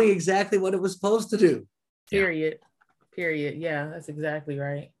 it's doing exactly what it was supposed to do. Period. Yeah, that's exactly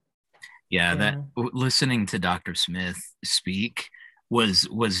right. Yeah, that listening to Dr. Smith speak was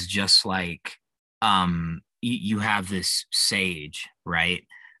just like you have this sage, right?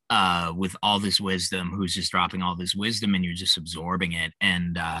 With all this wisdom, who's just dropping all this wisdom and you're just absorbing it.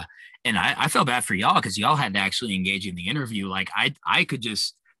 And I felt bad for y'all because y'all had to actually engage in the interview. Like I could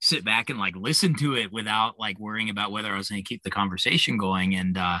just sit back and like listen to it without like worrying about whether I was going to keep the conversation going.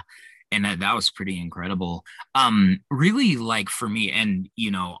 And that was pretty incredible. Really, like for me, and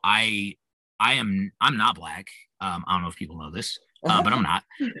I'm not Black. I don't know if people know this, but I'm not.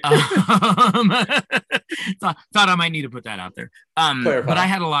 Thought I might need to put that out there. But I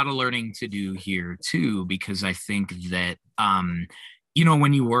had a lot of learning to do here too, because I think that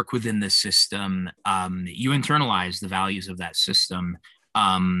when you work within the system, you internalize the values of that system,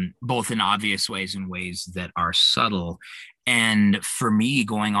 both in obvious ways and ways that are subtle. And for me,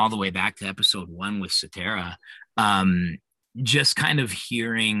 going all the way back to episode 1 with Satara, just kind of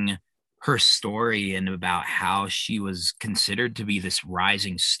hearing her story and about how she was considered to be this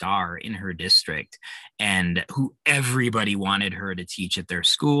rising star in her district and who everybody wanted her to teach at their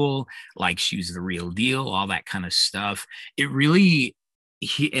school, like she was the real deal, all that kind of stuff. It really,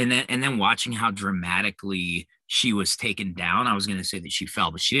 and then watching how dramatically she was taken down. I was going to say that she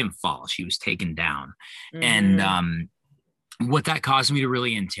fell, but she didn't fall. She was taken down. Mm-hmm. And what that caused me to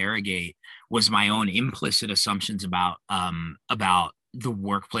really interrogate was my own implicit assumptions about the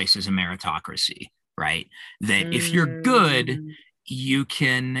workplace as a meritocracy, right? That if you're good, you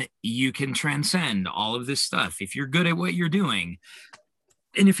can transcend all of this stuff. If you're good at what you're doing,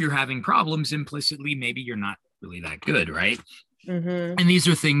 and if you're having problems implicitly, maybe you're not really that good, right? Mm-hmm. And these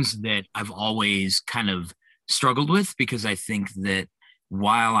are things that I've always kind of struggled with, because I think that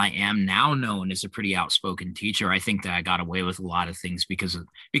while I am now known as a pretty outspoken teacher, I think that I got away with a lot of things because of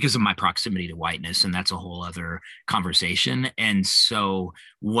my proximity to whiteness, and that's a whole other conversation. And so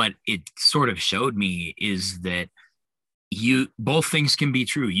what it sort of showed me is that both things can be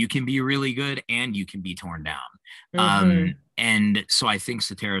true. You can be really good and you can be torn down. Mm-hmm. And so I think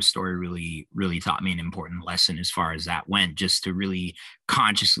Satara's story really, really taught me an important lesson as far as that went, just to really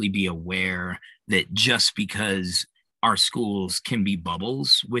consciously be aware that just because our schools can be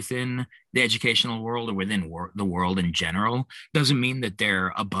bubbles within the educational world or within the world in general doesn't mean that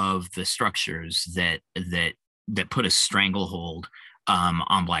they're above the structures that put a stranglehold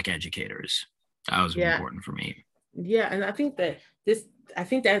on Black educators. That was important for me. Yeah, and I think that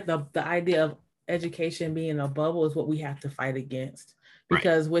the idea of education being a bubble is what we have to fight against,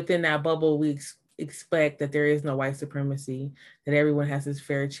 because within that bubble we expect that there is no white supremacy, that everyone has this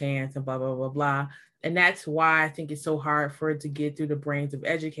fair chance, and blah blah blah blah. And that's why I think it's so hard for it to get through the brains of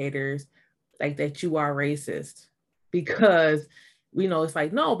educators, like that you are racist, because it's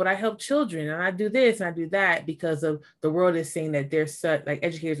like, no, but I help children and I do this and I do that, because of the world is saying that they're such, like,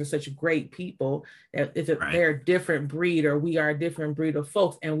 educators are such great people, that they're a different breed, or we are a different breed of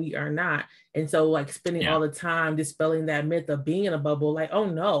folks, and we are not. And so like spending all the time dispelling that myth of being in a bubble, like, oh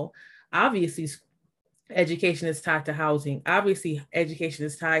no, obviously education is tied to housing. Obviously, education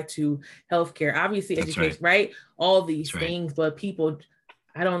is tied to healthcare. Obviously, education, right? All these things, but people,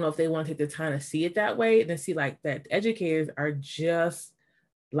 I don't know if they want to take the time to see it that way, and to see like that educators are just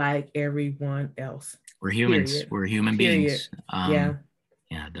like everyone else. We're humans. Period. We're human beings. Yeah,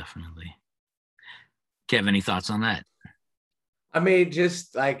 definitely. Kev, any thoughts on that? I mean,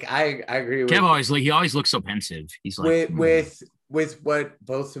 just like I agree with Kev. He always looks so pensive. He's like with what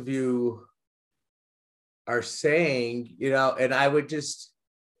both of you are saying, and I would just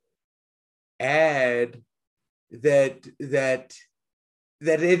add that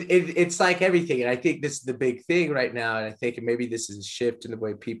it's like everything. And I think this is the big thing right now. And I think maybe this is a shift in the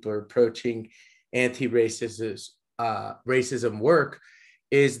way people are approaching racism work,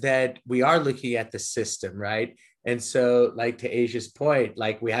 is that we are looking at the system, right? And so, like, to Asia's point,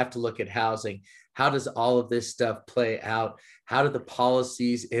 like, we have to look at housing. How does all of this stuff play out? How do the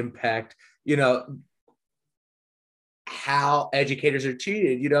policies impact, how educators are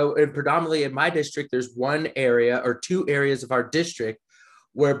treated, and predominantly in my district, there's one area or two areas of our district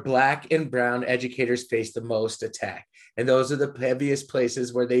where Black and brown educators face the most attack. And those are the heaviest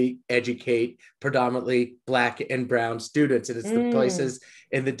places where they educate predominantly Black and brown students. And it's the places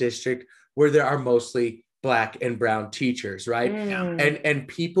in the district where there are mostly Black and brown teachers, right? Mm. And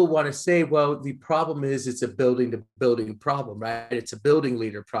people want to say, well, the problem is it's a building to building problem, right? It's a building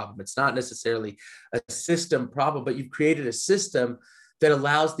leader problem. It's not necessarily a system problem, but you've created a system that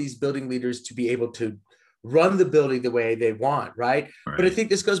allows these building leaders to be able to run the building the way they want, right? But I think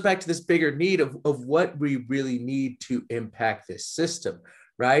this goes back to this bigger need of what we really need to impact this system,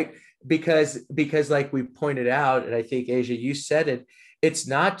 right? Because like we pointed out, and I think Asia, you said it, it's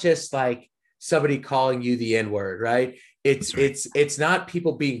not just like somebody calling you the N-word, right? It's not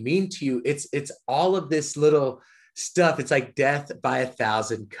people being mean to you. It's all of this little stuff. It's like death by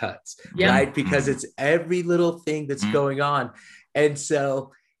 1,000 cuts, right? Because it's every little thing that's going on. And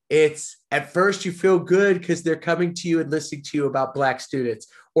so it's at first you feel good because they're coming to you and listening to you about Black students,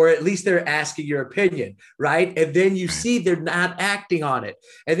 or at least they're asking your opinion, right? And then you see they're not acting on it.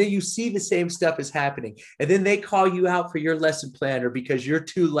 And then you see the same stuff is happening. And then they call you out for your lesson plan, or because you're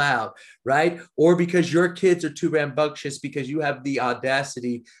too loud, right? Or because your kids are too rambunctious because you have the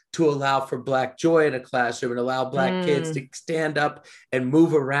audacity to allow for Black joy in a classroom and allow Black kids to stand up and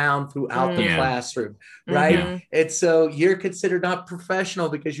move around throughout the classroom, right? And so you're considered not professional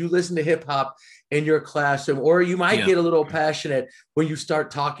because you listen to hip hop in your classroom, or you might get a little passionate when you start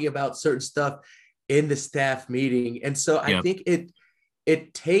talking about certain stuff in the staff meeting. And so I think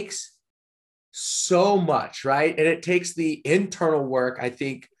it takes so much, right? And it takes the internal work, I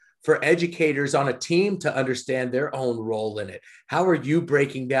think, for educators on a team to understand their own role in it. How are you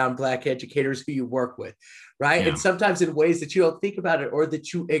breaking down Black educators who you work with, right? And sometimes in ways that you don't think about it or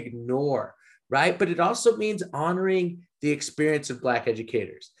that you ignore, right? But it also means honoring the experience of Black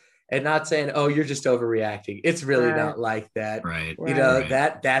educators and not saying, oh, you're just overreacting. It's really not like that. Right. You know,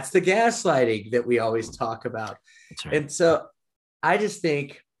 that's the gaslighting that we always talk about. And so I just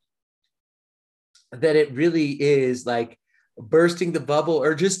think that it really is like bursting the bubble,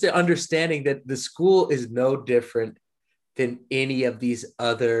 or just the understanding that the school is no different than any of these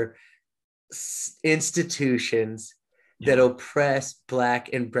other institutions that oppress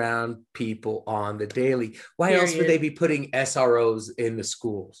Black and brown people on the daily. Why else would they be putting SROs in the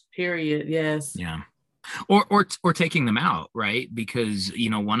schools? Period. Yes. Yeah. Or taking them out, right? Because,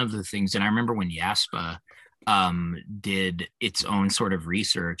 you know, one of the things, and I remember when YASPA did its own sort of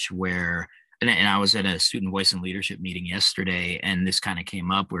research where, and I was at a student voice and leadership meeting yesterday, and this kind of came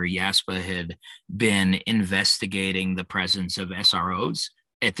up where YASPA had been investigating the presence of SROs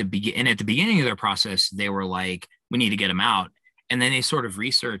at the beginning of their process. They were like, we need to get them out. And then they sort of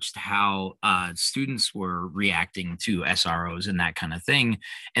researched how students were reacting to SROs and that kind of thing.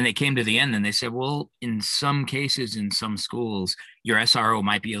 And they came to the end and they said, well, in some cases, in some schools, your SRO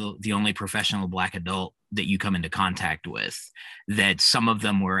might be the only professional Black adult that you come into contact with, that some of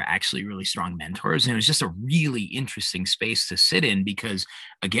them were actually really strong mentors. And it was just a really interesting space to sit in because,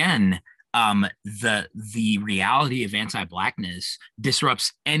 again, the reality of anti-Blackness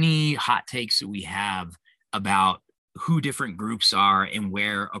disrupts any hot takes that we have about who different groups are and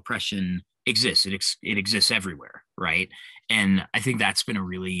where oppression exists. It exists everywhere, right? And I think that's been a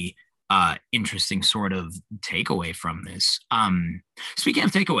really interesting sort of takeaway from this. Speaking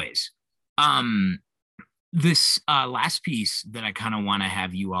of takeaways, this last piece that I kind of want to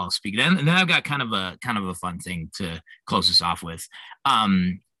have you all speak, and then I've got kind of a fun thing to close us off with.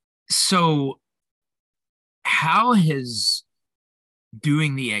 So how has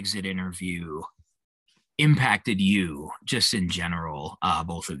doing the exit interview impacted you just in general,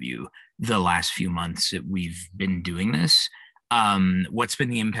 both of you, the last few months that we've been doing this? What's been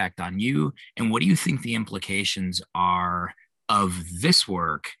the impact on you? And what do you think the implications are of this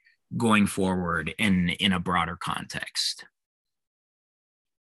work going forward in a broader context?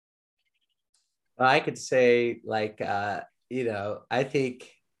 I could say, like, I think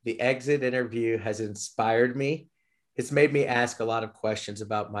the exit interview has inspired me. It's made me ask a lot of questions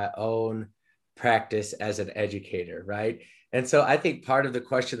about my own practice as an educator, right? And so I think part of the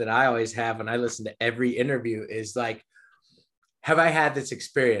question that I always have when I listen to every interview is like, have I had this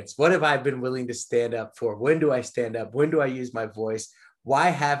experience? What have I been willing to stand up for? When do I stand up? When do I use my voice? Why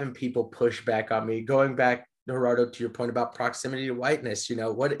haven't people pushed back on me? Going back, Gerardo, to your point about proximity to whiteness,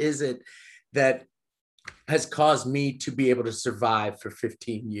 what is it that has caused me to be able to survive for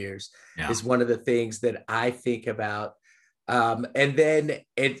 15 years is one of the things that I think about. And then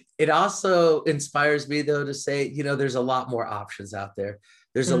it also inspires me, though, to say, there's a lot more options out there.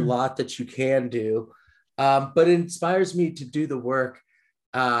 There's a lot that you can do, but it inspires me to do the work,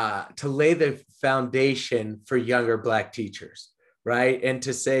 to lay the foundation for younger Black teachers, right? And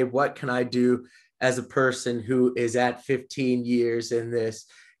to say, what can I do as a person who is at 15 years in this,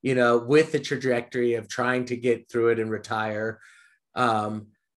 with the trajectory of trying to get through it and retire.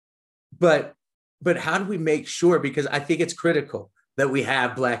 But but how do we make sure, because I think it's critical that we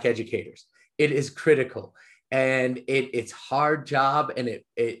have Black educators. It is critical. And it's hard job, and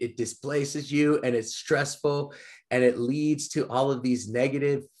it displaces you, and it's stressful, and it leads to all of these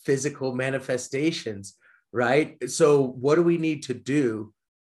negative physical manifestations, right? So what do we need to do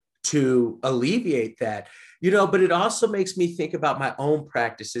to alleviate that? But it also makes me think about my own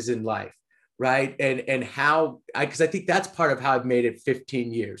practices in life, right? And how because I think that's part of how I've made it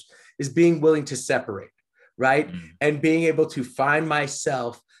 15 years, is being willing to separate, right? And being able to find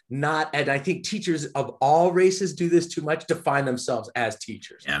myself and I think teachers of all races do this too much, define themselves as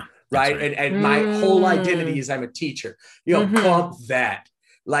teachers. Yeah. Right. And my whole identity is I'm a teacher. Bump that.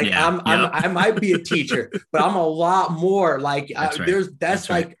 Like I might be a teacher, but I'm a lot more like that's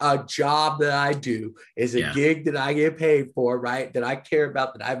like a job that I do, is a gig that I get paid for, right? That I care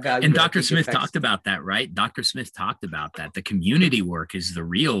about, that I value. And Dr. Smith talked about that, right? Dr. Smith talked about that. The community work is the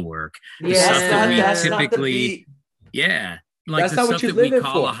real work. The stuff that we typically, like that's the not stuff what you that we live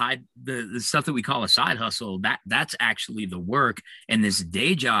call for. the stuff that we call a side hustle, that's actually the work. And this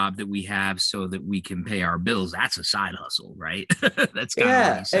day job that we have so that we can pay our bills, that's a side hustle, right? That's kind of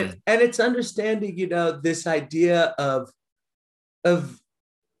what he said. And it's understanding, this idea of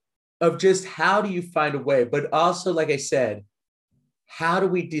just how do you find a way, but also, like I said, how do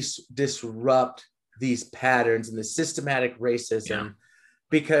we disrupt these patterns and the systematic racism?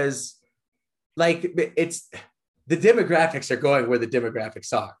 Because like the demographics are going where the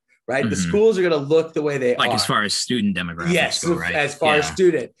demographics are, right? The schools are going to look the way they are. Like as far as student demographics go, right? As far as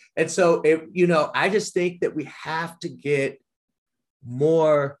student. And so, I just think that we have to get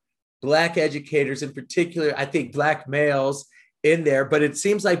more Black educators, in particular, I think Black males in there, but it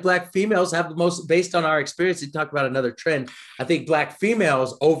seems like Black females have the most, based on our experience, you talk about another trend. I think Black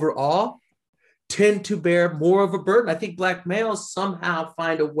females overall tend to bear more of a burden. I think Black males somehow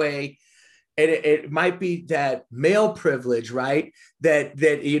find a way. And it might be that male privilege, right? That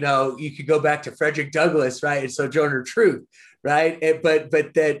you could go back to Frederick Douglass, right? And Sojourner Truth, right? But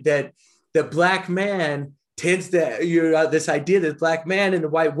that the Black man tends to, this idea that Black man and the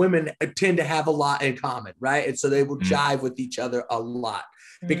white women tend to have a lot in common, right? And so they will jive with each other a lot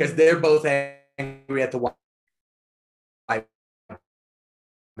because they're both angry at the white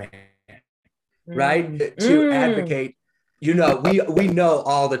man, right? To advocate. We know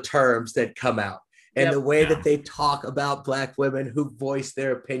all the terms that come out and the way that they talk about Black women who voice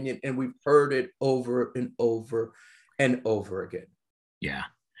their opinion. And we've heard it over and over and over again. Yeah.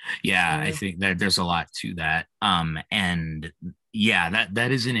 I think that there's a lot to that. And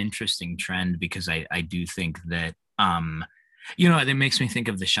that is an interesting trend, because I do think that, it makes me think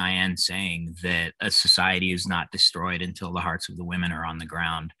of the Cheyenne saying that a society is not destroyed until the hearts of the women are on the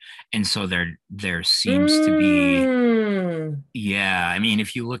ground. And so there seems to be, I mean,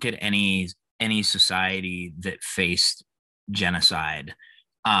 if you look at any society that faced genocide,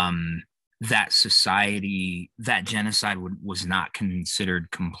 that genocide was not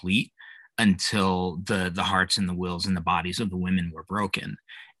considered complete until the hearts and the wills and the bodies of the women were broken.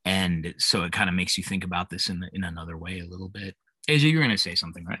 And so it kind of makes you think about this in another way a little bit. Asia, you're going to say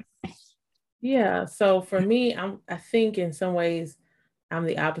something, right? Yeah. So for me, I think in some ways I'm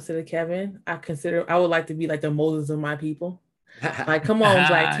the opposite of Kevin. I would like to be like the Moses of my people. Like, come on,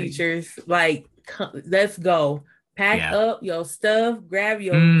 Black teachers, like, let's go. Pack up your stuff, grab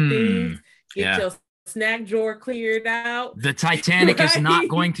your things, get your snack drawer cleared out. The Titanic is not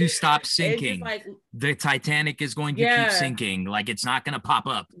going to stop sinking. Like, the Titanic is going to keep sinking. Like, it's not going to pop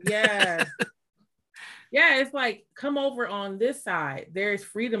up. It's like, come over on this side. There's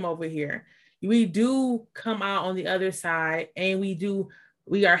freedom over here. We do come out on the other side, and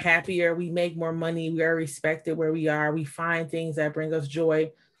we are happier. We make more money. We are respected where we are. We find things that bring us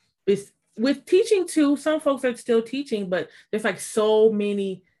joy. With teaching too, some folks are still teaching, but there's like so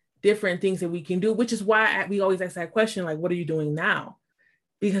many different things that we can do, which is why we always ask that question, like, what are you doing now?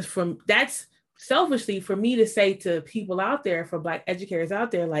 Because that's selfishly for me to say to people out there, for Black educators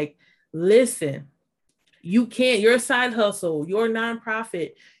out there, like, listen, your side hustle, your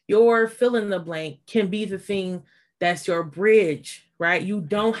nonprofit, your fill in the blank can be the thing that's your bridge, right? You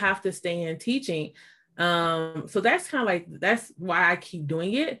don't have to stay in teaching. So that's kind of like, that's why I keep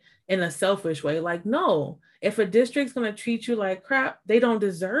doing it in a selfish way. Like, no, if a district's going to treat you like crap, they don't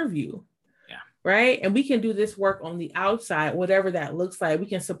deserve you. Right. And we can do this work on the outside, whatever that looks like. We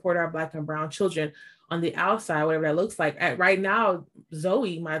can support our Black and brown children on the outside, whatever that looks like. Right now,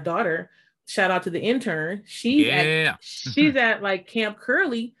 Zoe, my daughter, shout out to the intern. She's at like Camp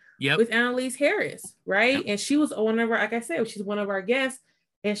Curly with Annalise Harris. Right. And she was one of our, like I said, she's one of our guests,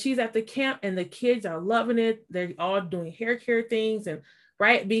 and she's at the camp, and the kids are loving it. They're all doing hair care things and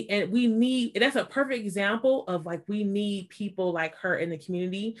right? And we need, that's a perfect example of like, we need people like her in the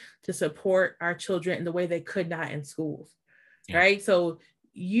community to support our children in the way they could not in schools, right? So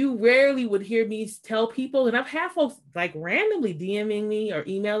you rarely would hear me tell people, and I've had folks like randomly DMing me or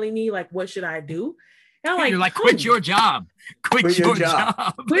emailing me, like, what should I do? And I'm like, you're like, quit your job. Quit your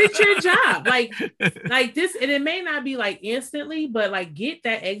job. Quit your job. Like this, and it may not be like instantly, but like get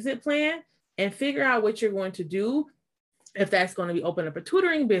that exit plan and figure out what you're going to do. If that's going to be open up a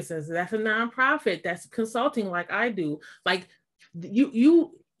tutoring business, that's a nonprofit, that's consulting like I do. Like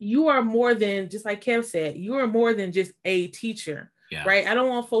you are more than, just like Kev said, you are more than just a teacher, right? I don't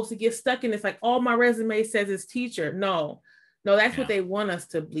want folks to get stuck in this, like, all my resume says is teacher. No, that's what they want us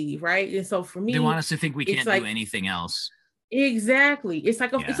to believe, right? And so for me, they want us to think we can't do anything else. Exactly. It's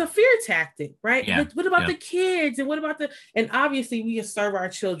like it's a fear tactic, right? But what about the kids? And what about and obviously we can serve our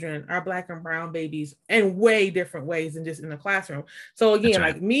children, our Black and brown babies, in way different ways than just in the classroom. So again,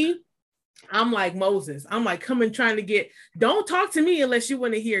 like me, I'm like Moses. I'm like coming trying to don't talk to me unless you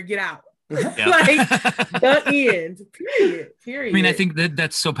want to hear, get out. Like the end, period. I mean, I think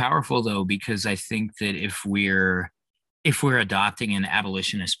that's so powerful though, because I think that if we're adopting an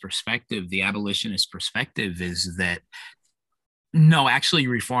abolitionist perspective, the abolitionist perspective is that no, actually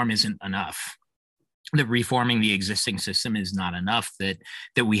reform isn't enough. That reforming the existing system is not enough, that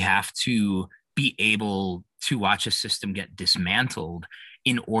we have to be able to watch a system get dismantled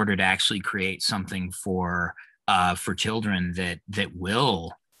in order to actually create something for children that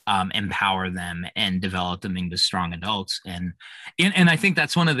will empower them and develop them into strong adults. And I think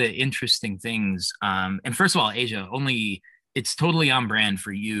that's one of the interesting things. And first of all, Asia, it's totally on brand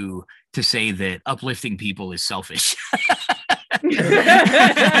for you to say that uplifting people is selfish.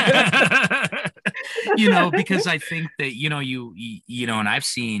 Because I think that, and I've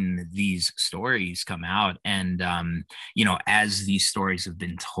seen these stories come out, and, as these stories have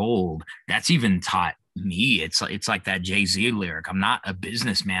been told, that's even taught me. It's like that Jay-Z lyric. I'm not a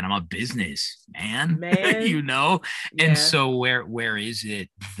businessman. I'm a businessman, And so where is it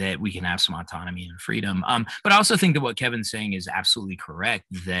that we can have some autonomy and freedom? But I also think that what Kevin's saying is absolutely correct,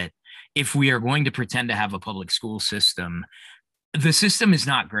 that if we are going to pretend to have a public school system, the system is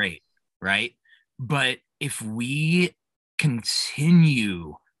not great, right? But if we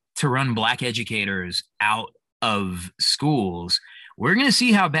continue to run Black educators out of schools, we're going to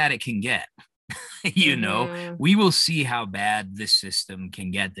see how bad it can get. We will see how bad this system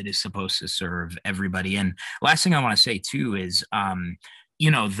can get that is supposed to serve everybody. And last thing I want to say too is, the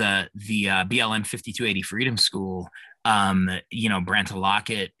BLM 5280 Freedom School, Branta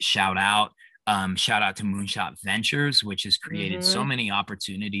Lockett, shout out to Moonshot Ventures, which has created so many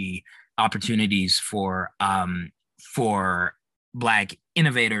opportunities for Black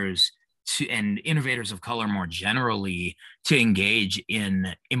innovators and innovators of color more generally to engage in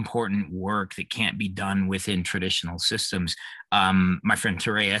important work that can't be done within traditional systems. My friend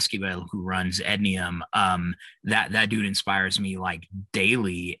Ture Esquivel, who runs Ednium, that dude inspires me like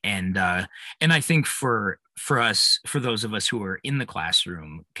daily. And I think for those of us who are in the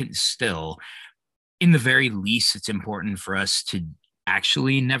classroom, can still, in the very least, it's important for us to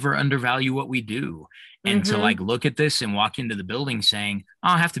actually never undervalue what we do, and to like look at this and walk into the building saying, oh,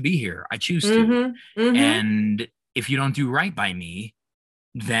 I have to be here. I choose to. And if you don't do right by me,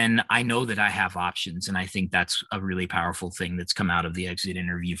 then I know that I have options. And I think that's a really powerful thing that's come out of the exit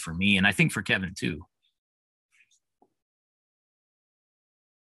interview for me. And I think for Kevin too.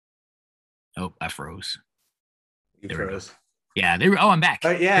 Oh, I froze. You froze. Yeah. I'm back.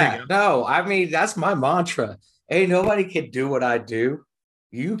 No, I mean, that's my mantra. Ain't nobody can do what I do.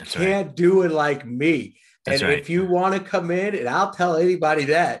 You can't do it like me. And if you want to come in, and I'll tell anybody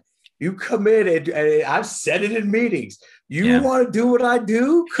that, you come in and I've said it in meetings. You want to do what I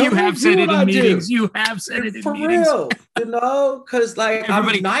do? You have said it in meetings. You have said it in meetings. For real, because like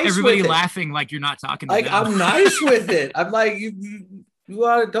everybody laughing like you're not talking to them. I'm nice with it. I'm like, you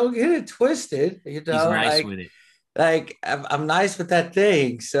don't get it twisted. He's nice with it. Like I'm nice with that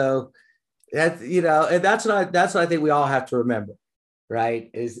thing. So that's and that's what I think we all have to remember, right?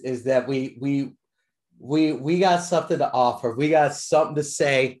 Is that we got something to offer. We got something to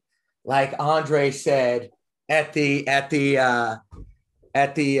say, like Andre said at the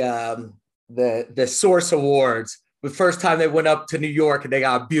Source Awards, the first time they went up to New York and they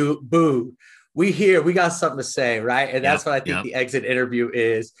got booed. We got something to say, right? And that's what I think the exit interview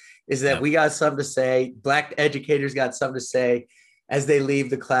is that we got something to say. Black educators got something to say as they leave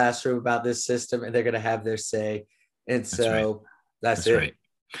the classroom about this system, and they're going to have their say. And that's it. Right.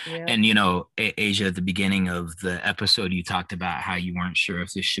 Yeah. And, Asia, at the beginning of the episode, you talked about how you weren't sure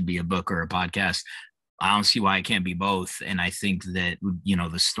if this should be a book or a podcast. I don't see why it can't be both. And I think that, you know,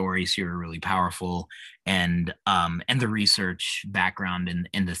 the stories here are really powerful, and the research background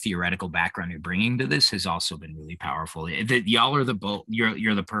and the theoretical background you're bringing to this has also been really powerful. Y'all are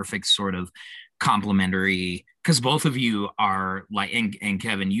you're the perfect sort of complementary, because both of you are like, and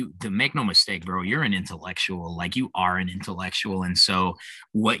Kevin, you, to make no mistake, bro, you're an intellectual. Like, you are an intellectual. And so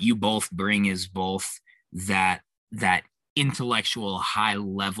what you both bring is both that intellectual high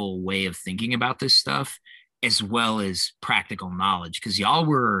level way of thinking about this stuff, as well as practical knowledge, because y'all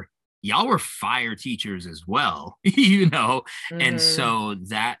were fire teachers as well, you know. And so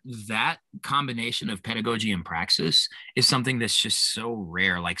that combination of pedagogy and praxis is something that's just so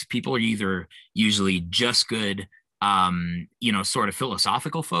rare. Like, people are either usually just good you know, sort of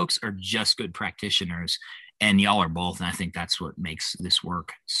philosophical folks, or just good practitioners, and y'all are both. And I think that's what makes this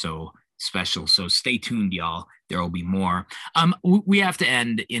work so special. So stay tuned, y'all. There will be more. We have to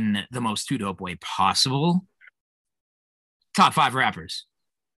end in the most too dope way possible. Top 5 rappers.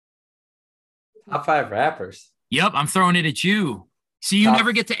 Top 5 rappers. Yep, I'm throwing it at you. See, you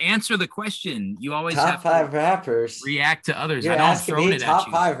never get to answer the question. You always top have 5 rappers. React to others. You're I know I'm asking throwing me it top at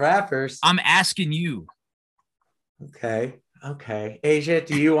you. 5 rappers. I'm asking you. Okay. Asia,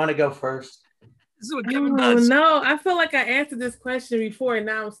 do you want to go first? This is what Kevin does. No, I feel like I answered this question before, and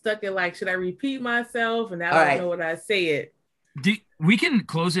now I'm stuck in, like, should I repeat myself? And now I don't know what I say it. We can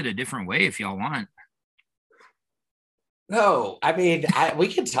close it a different way if y'all want. No, I mean, we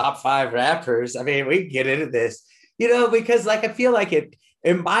can top 5 rappers. I mean, we can get into this, you know, because, like, I feel like it,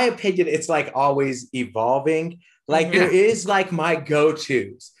 in my opinion, it's like always evolving. Like, there is like my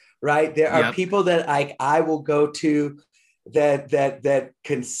go-tos, right? There are people that, like, I will go to that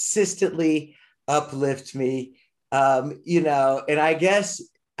consistently uplift me, you know. And I guess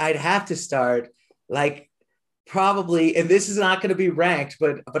I'd have to start, like, probably, and this is not going to be ranked,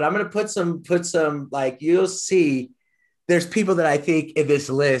 but I'm going to put some, like, you'll see there's people that I think in this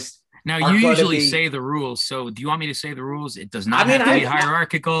list. Now, you usually say the rules. So do you want me to say the rules? It does not have to be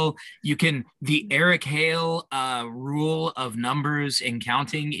hierarchical. You can, the Eric Hale rule of numbers and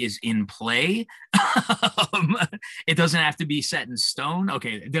counting is in play. It doesn't have to be set in stone.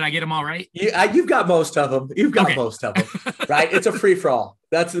 Okay. Did I get them all right? You've got most of them. Most of them, right? It's a free for all.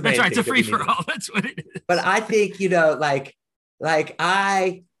 That's the main thing. It's a free for all. That's what it is. But I think, you know,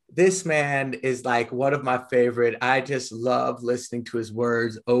 this man is like one of my favorite. I just love listening to his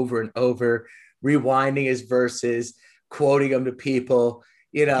words over and over, rewinding his verses, quoting them to people.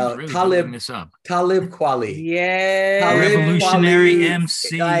 You know, really Talib Kweli. Yeah. Revolutionary Kweli,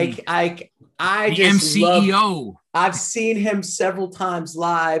 MC. Like, I the just MCEO. love, I've seen him several times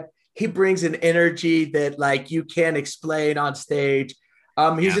live. He brings an energy that, like, you can't explain on stage.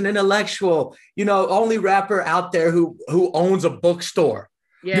 He's an intellectual, you know, only rapper out there who owns a bookstore.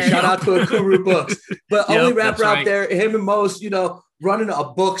 Yeah. Shout out to Akuru Books, but only rapper out there, him and Most, you know, running a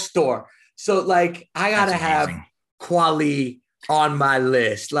bookstore. So, like, I gotta have Kweli on my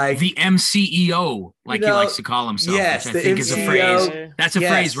list, like the MCEO, like, he likes to call himself. Yes, which I think MCEO, is a phrase. That's a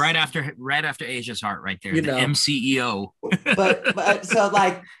phrase right after Asia's heart, right there. You the MCEO. but so,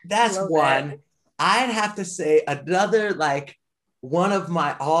 like, that's one. That. I'd have to say another, like, one of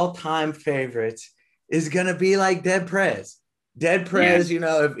my all-time favorites is gonna be, like, Dead Prez. You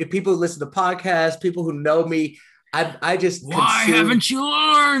know, if people listen to podcasts, people who know me, I just haven't you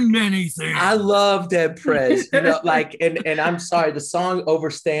learned anything? I love Dead Prez, you know, like, and I'm sorry, the song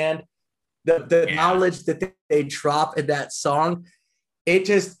Overstand, the knowledge that they drop in that song, it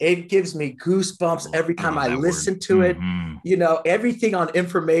gives me goosebumps every time I listen to it. You know, everything on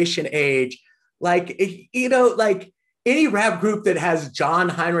Information Age, like, you know, like, any rap group that has John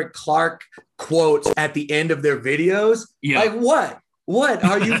Heinrich Clark quotes at the end of their videos, like, what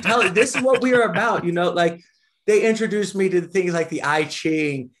are you telling? This is what we are about, you know. Like, they introduced me to things like the I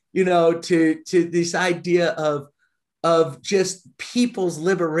Ching, you know, to this idea of just people's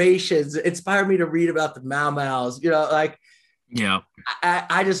liberations. Inspired me to read about the Mau Mau's, you know, like,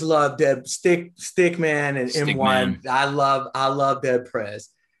 I just love Dead Stickman and Stick M1. Man. I love Dead Prez.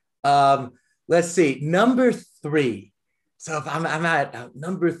 Let's see, number 3. So if I'm at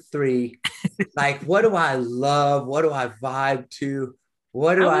number 3, like, what do I love? What do I vibe to? I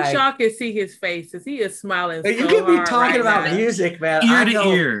wish y'all could see his face, because he is smiling. You can be talking about music, man. Ear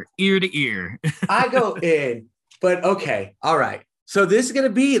to ear. I go in, but okay, all right. So this is gonna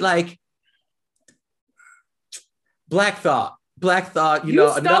be like Black Thought. You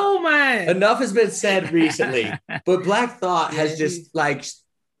know, stole mine. Enough has been said recently, but Black Thought has just, like,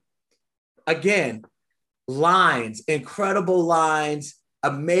 again, lines, incredible lines,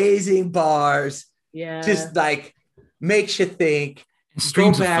 amazing bars, just, like, makes you think.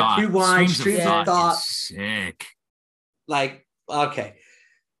 Streams go of back, thought. rewind, Streams of thought. is sick. Like, okay.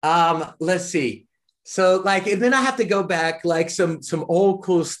 Let's see. So like, and then I have to go back like some old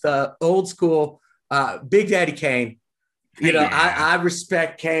cool stuff, old school, Big Daddy Kane. You know, I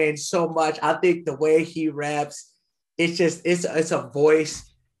respect Kane so much. I think the way he raps, it's just it's a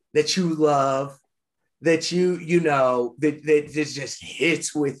voice that you love, that you know that just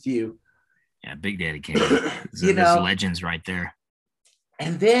hits with you. Yeah, Big Daddy Kane. You There's know, legends right there.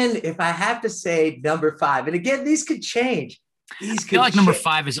 and then if I have to say number 5, and again, these could change. I feel like number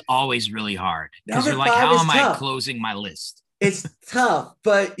 5 is always really hard because you're like, how am I closing my list? It's tough,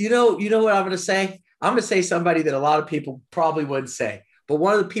 but you know what I'm going to say? I'm going to say somebody that a lot of people probably wouldn't say, but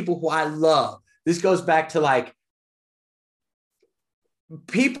one of the people who I love, this goes back to like,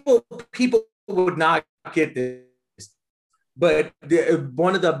 people would not get this, but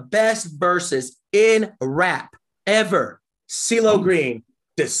one of the best verses in rap ever, CeeLo Green,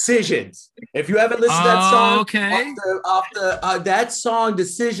 Decisions. If you haven't listened to that song, okay, off the that song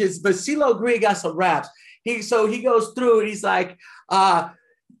Decisions, but CeeLo Green got some raps. He goes through and he's like, what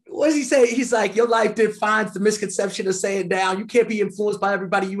does he say? He's like, your life defines the misconception of saying down. You can't be influenced by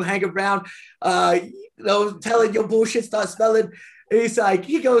everybody you hang around. Telling your bullshit start smelling. And he's like,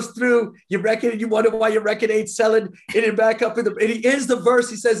 he goes through your record and you wonder why your record ain't selling. And then back up and he ends the verse.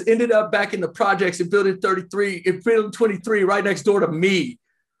 He says, ended up back in the projects in building 33, in building 23, right next door to me.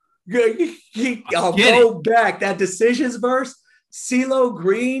 Go back. That Decisions verse, CeeLo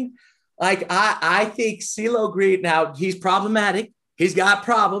Green. Like, I think CeeLo Green, now he's problematic. He's got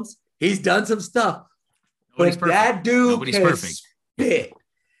problems. He's done some stuff. But that dude can spit.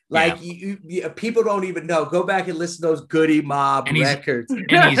 Like, people don't even know. Go back and listen to those Goody Mob records. And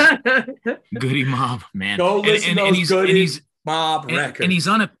he's Goody Mob, man. Go listen to those Goody Mob records. And he's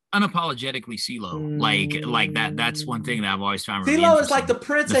unapologetically CeeLo. Like that. That's one thing that I've always found really CeeLo is like the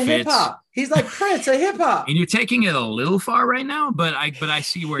Prince of hip hop. He's like Prince of hip hop. And you're taking it a little far right now, but I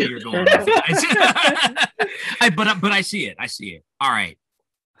see where you're going with it. But I see it. I see it. All right.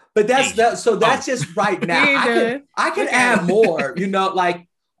 But that's just right now. I can add more, like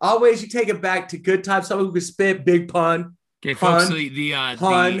always you take it back to good times, someone who can spit, Big Pun. Okay, folks, so the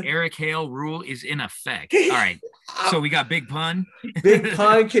Eric Hale rule is in effect. All right. So we got Big Pun. Big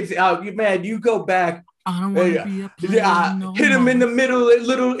Pun kids man, you go back. I don't want to be a player, no hit him in the middle,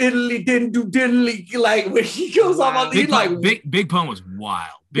 Little Italy didn't do diddly. Like when he goes off, he's like Big Pun was wild.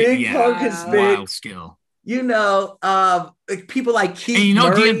 Big Pun can spit. Wild skill. People like Keith and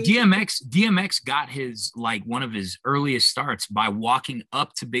Murray. DMX got his one of his earliest starts by walking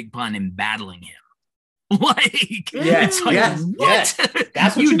up to Big Pun and battling him. It's like, what? Yes.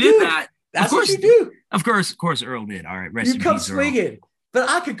 That's what you did do. That. That's what you do. Of course, Earl did. All right, rest in come peace, swinging. Earl. But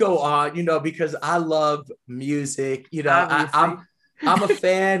I could go on, because I love music. I'm a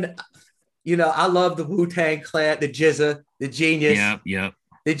fan. I love the Wu-Tang Clan, the GZA, the Genius. Yep.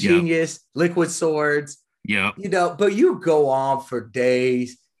 The Genius, Liquid Swords. Yeah. But you go on for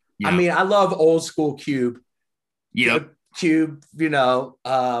days. Yep. I mean, I love old school Cube. Yep. Cube,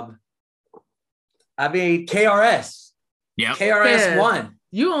 KRS. Yeah. KRS One.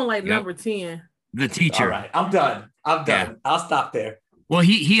 You on number 10. The Teacher. All right. I'm done. Yeah. I'll stop there. Well,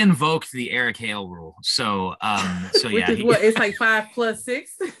 he invoked the Eric Hale rule. So Which is what? It's like 5 +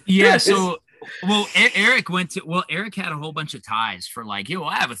 6. Yeah. So Eric had a whole bunch of ties for I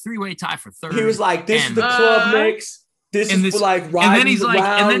have a 3-way tie for third. He was like, this is the club mix. This is riding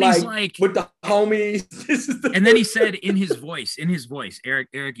around with the homies. And then he said in his voice,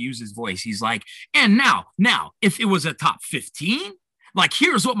 Eric used his voice. He's like, and now, if it was a top 15,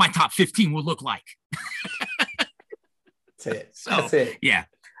 here's what my top 15 would look like. That's it. Yeah.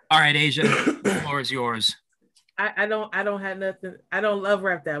 All right, Asia, the floor is yours. I don't have nothing. I don't love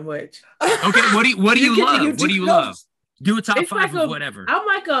rap that much. Okay, what do you love? What do you love? Do a top 5 of whatever.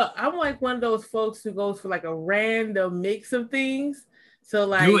 I'm like one of those folks who goes for a random mix of things. So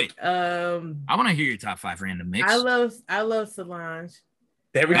do it. I want to hear your top 5 random mix. I love Solange.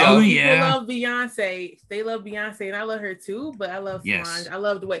 There we go. Oh, People love Beyonce. They love Beyonce, and I love her too. But I love Solange. I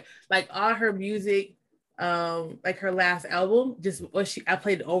love the way all her music. Her last album, just I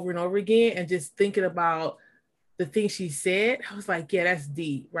played it over and over again, and just thinking about the things she said, I was like, yeah, that's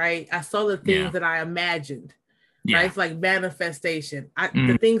deep, right? I saw the things that I imagined, right? It's like manifestation.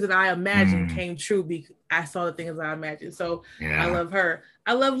 The things that I imagined came true because I saw the things that I imagined. So I love her.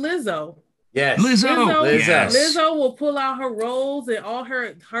 I love Lizzo. Yes. Lizzo will pull out her roles and all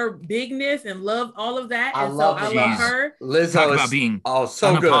her bigness and love all of that. I love her. Lizzo talk about being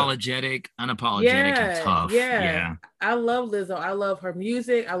so unapologetic and tough. Yeah. I love Lizzo. I love her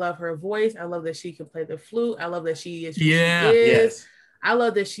music. I love her voice. I love that she can play the flute. I love that she is. Yes. I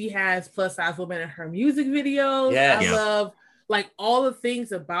love that she has plus size women in her music videos. Yes. I love like all the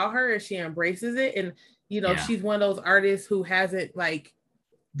things about her, and she embraces it. And she's one of those artists who hasn't like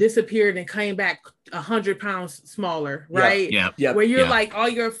disappeared and came back 100 pounds smaller, right? Yeah. Where you're like all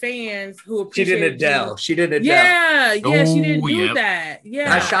your fans who appreciate She didn't Adele. She didn't Adele. Yeah, she didn't do that.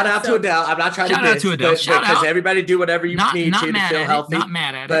 Yeah. Shout out to Adele. I'm not trying to diss, because everybody do whatever you need to feel healthy. Not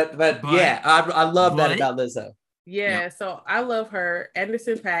mad at it. But yeah, I love that about Lizzo. Yeah, so I love her.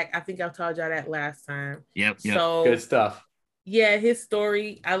 Anderson .Paak, I think I told y'all that last time. Yep. So good stuff. Yeah, his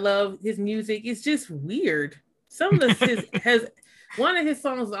story. I love his music. It's just weird. Some of one of his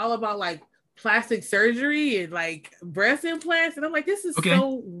songs is all about like plastic surgery and like breast implants, and I'm like, this is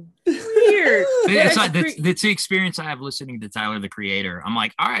so weird. That's the experience I have listening to Tyler the Creator. I'm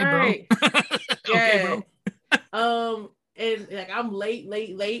like, all right, bro. Okay, bro. And like I'm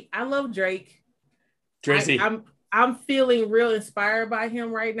late. I love Drake. Tracy. I'm feeling real inspired by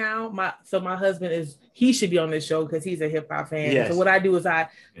him right now. My husband he should be on this show because he's a hip hop fan. Yes. So what I do is I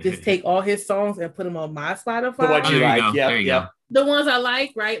just take all his songs and put them on my Spotify. What you like? There you go. The ones I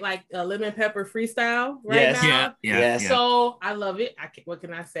like, right? Like Lemon Pepper Freestyle right now. Yes. So I love it. What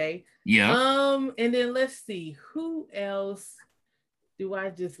can I say? Yeah. And then let's see, who else do I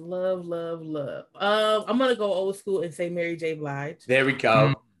just love? I'm gonna go old school and say Mary J. Blige. There we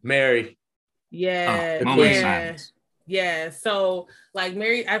go. Mary. Yeah. So like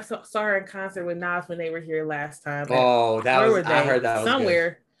Mary, I saw her in concert with Nas when they were here last time. Oh, I heard that was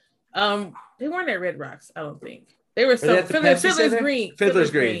somewhere. Good. They weren't at Red Rocks, I don't think. They were Fiddler's Green.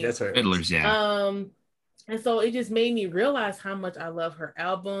 Fiddler's Green. That's right. Fiddler's, yeah. And so it just made me realize how much I love her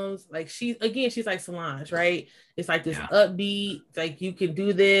albums. Like she's like Solange, right? It's like this upbeat, like you can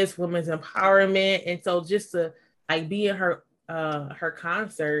do this, women's empowerment. And so just to like be in her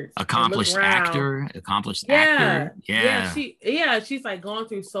concerts, accomplished actor. She's like going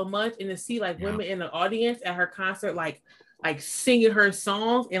through so much, and to see like women in the audience at her concert, like singing her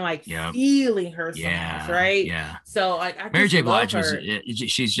songs and like feeling her songs, right? Yeah. So like I Mary J. Blige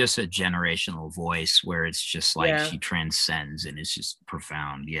she's just a generational voice where it's just like she transcends and it's just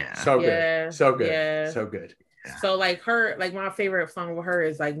profound. Yeah. So good. So good. Yeah. So like my favorite song with her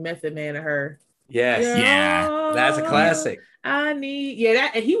is like Method Man to her. Yes. Yeah. That's a classic. And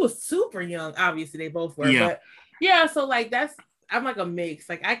he was super young. Obviously, they both were. But so like I'm like a mix.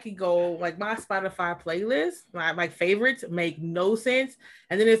 Like I could go like my Spotify playlist, my favorites make no sense.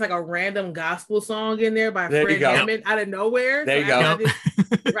 And then there's like a random gospel song in there by Fred Hammond out of nowhere. There you go.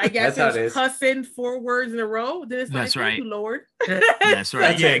 I guess it's cussing 4 words in a row. Then it's like, thank you, Lord. That's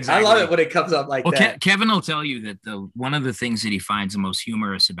right. Yeah, exactly. I love it when it comes up like that. Kevin will tell you that one of the things that he finds the most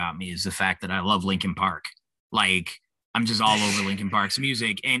humorous about me is the fact that I love Linkin Park. Like I'm just all over Linkin Park's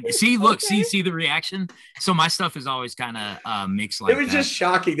music. And see the reaction. So my stuff is always kind of mixed like that. It was just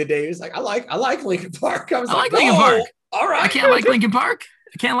shocking the day. He was like, I like Linkin Park. I like Linkin Park. All right. I can't like Linkin Park.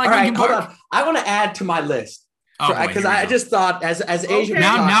 Linkin Park. Hold on. I want to add to my list. Because I just thought as Asian.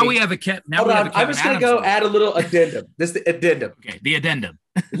 Now we have a Hold on. I'm just going to go add a little addendum. This is the addendum. Okay. The addendum.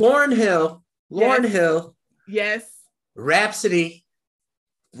 Lauryn Hill. Yes. Rhapsody.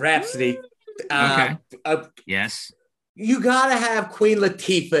 Okay. Yes. You gotta have Queen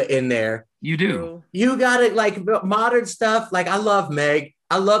Latifah in there. You do. You gotta like modern stuff. Like I love Meg.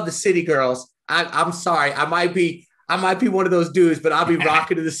 I love the City Girls. I'm sorry. I might be one of those dudes, but I'll be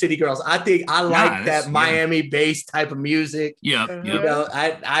rocking to the City Girls. I think I like that Miami-based type of music. Yeah. You know,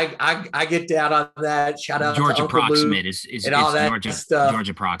 I get down on that. Shout out Georgia to Uncle Proximate Luke is all that Georgia, stuff.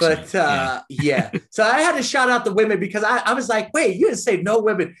 Georgia Proximate. But So I had to shout out the women because I was like, wait, you didn't say no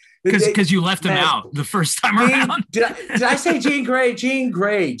women. Because you left them out the first time around. Did I say Jean Grey? Jean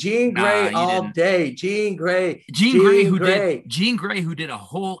Grey all day. Jean Grey. Jean Grey who did a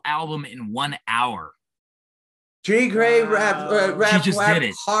whole album in 1 hour. Jean Grey rap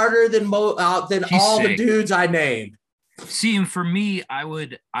harder than all the dudes I named. See, and for me, I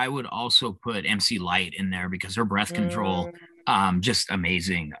would also put MC Light in there because her breath control, just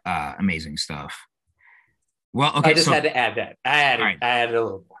amazing stuff. Well, okay, I just had to add that. I added a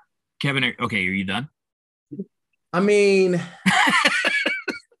little more. Kevin, are you done? I mean,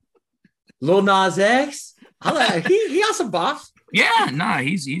 Lil Nas X, he got some bops. Yeah, nah,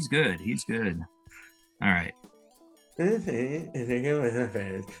 he's good. He's good. All right. I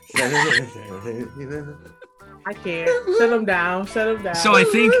can't. Shut him down. So I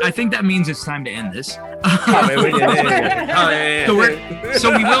think that means it's time to end this.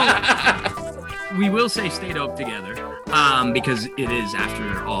 So we will say stay dope together. because it is,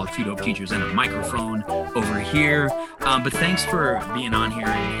 after all, two dope teachers and a microphone over here. But thanks for being on here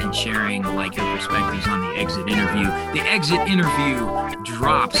and sharing like your perspectives on the exit interview. The exit interview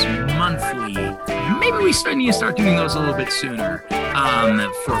drops monthly. Maybe we need to start doing those a little bit sooner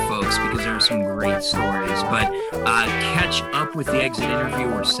for folks, because there are some great stories. But catch up with the exit interview.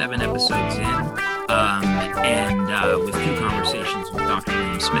 We're 7 episodes in. And with 2 conversations with Dr.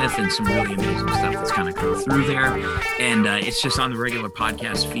 William Smith and some really amazing stuff that's kind of come through there. And it's just on the regular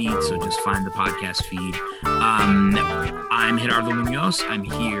podcast feed, so just find the podcast feed. I'm Gerardo Munoz. I'm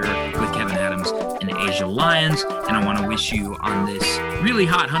here with Kevin Adams and Asia Lyons, and I want to wish you on this really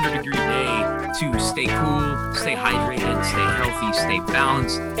hot 100-degree day to stay cool, stay hydrated, stay healthy, stay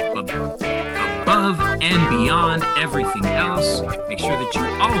balanced, but above and beyond everything else, make sure that you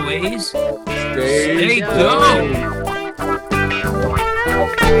always stay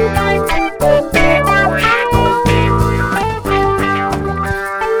dope.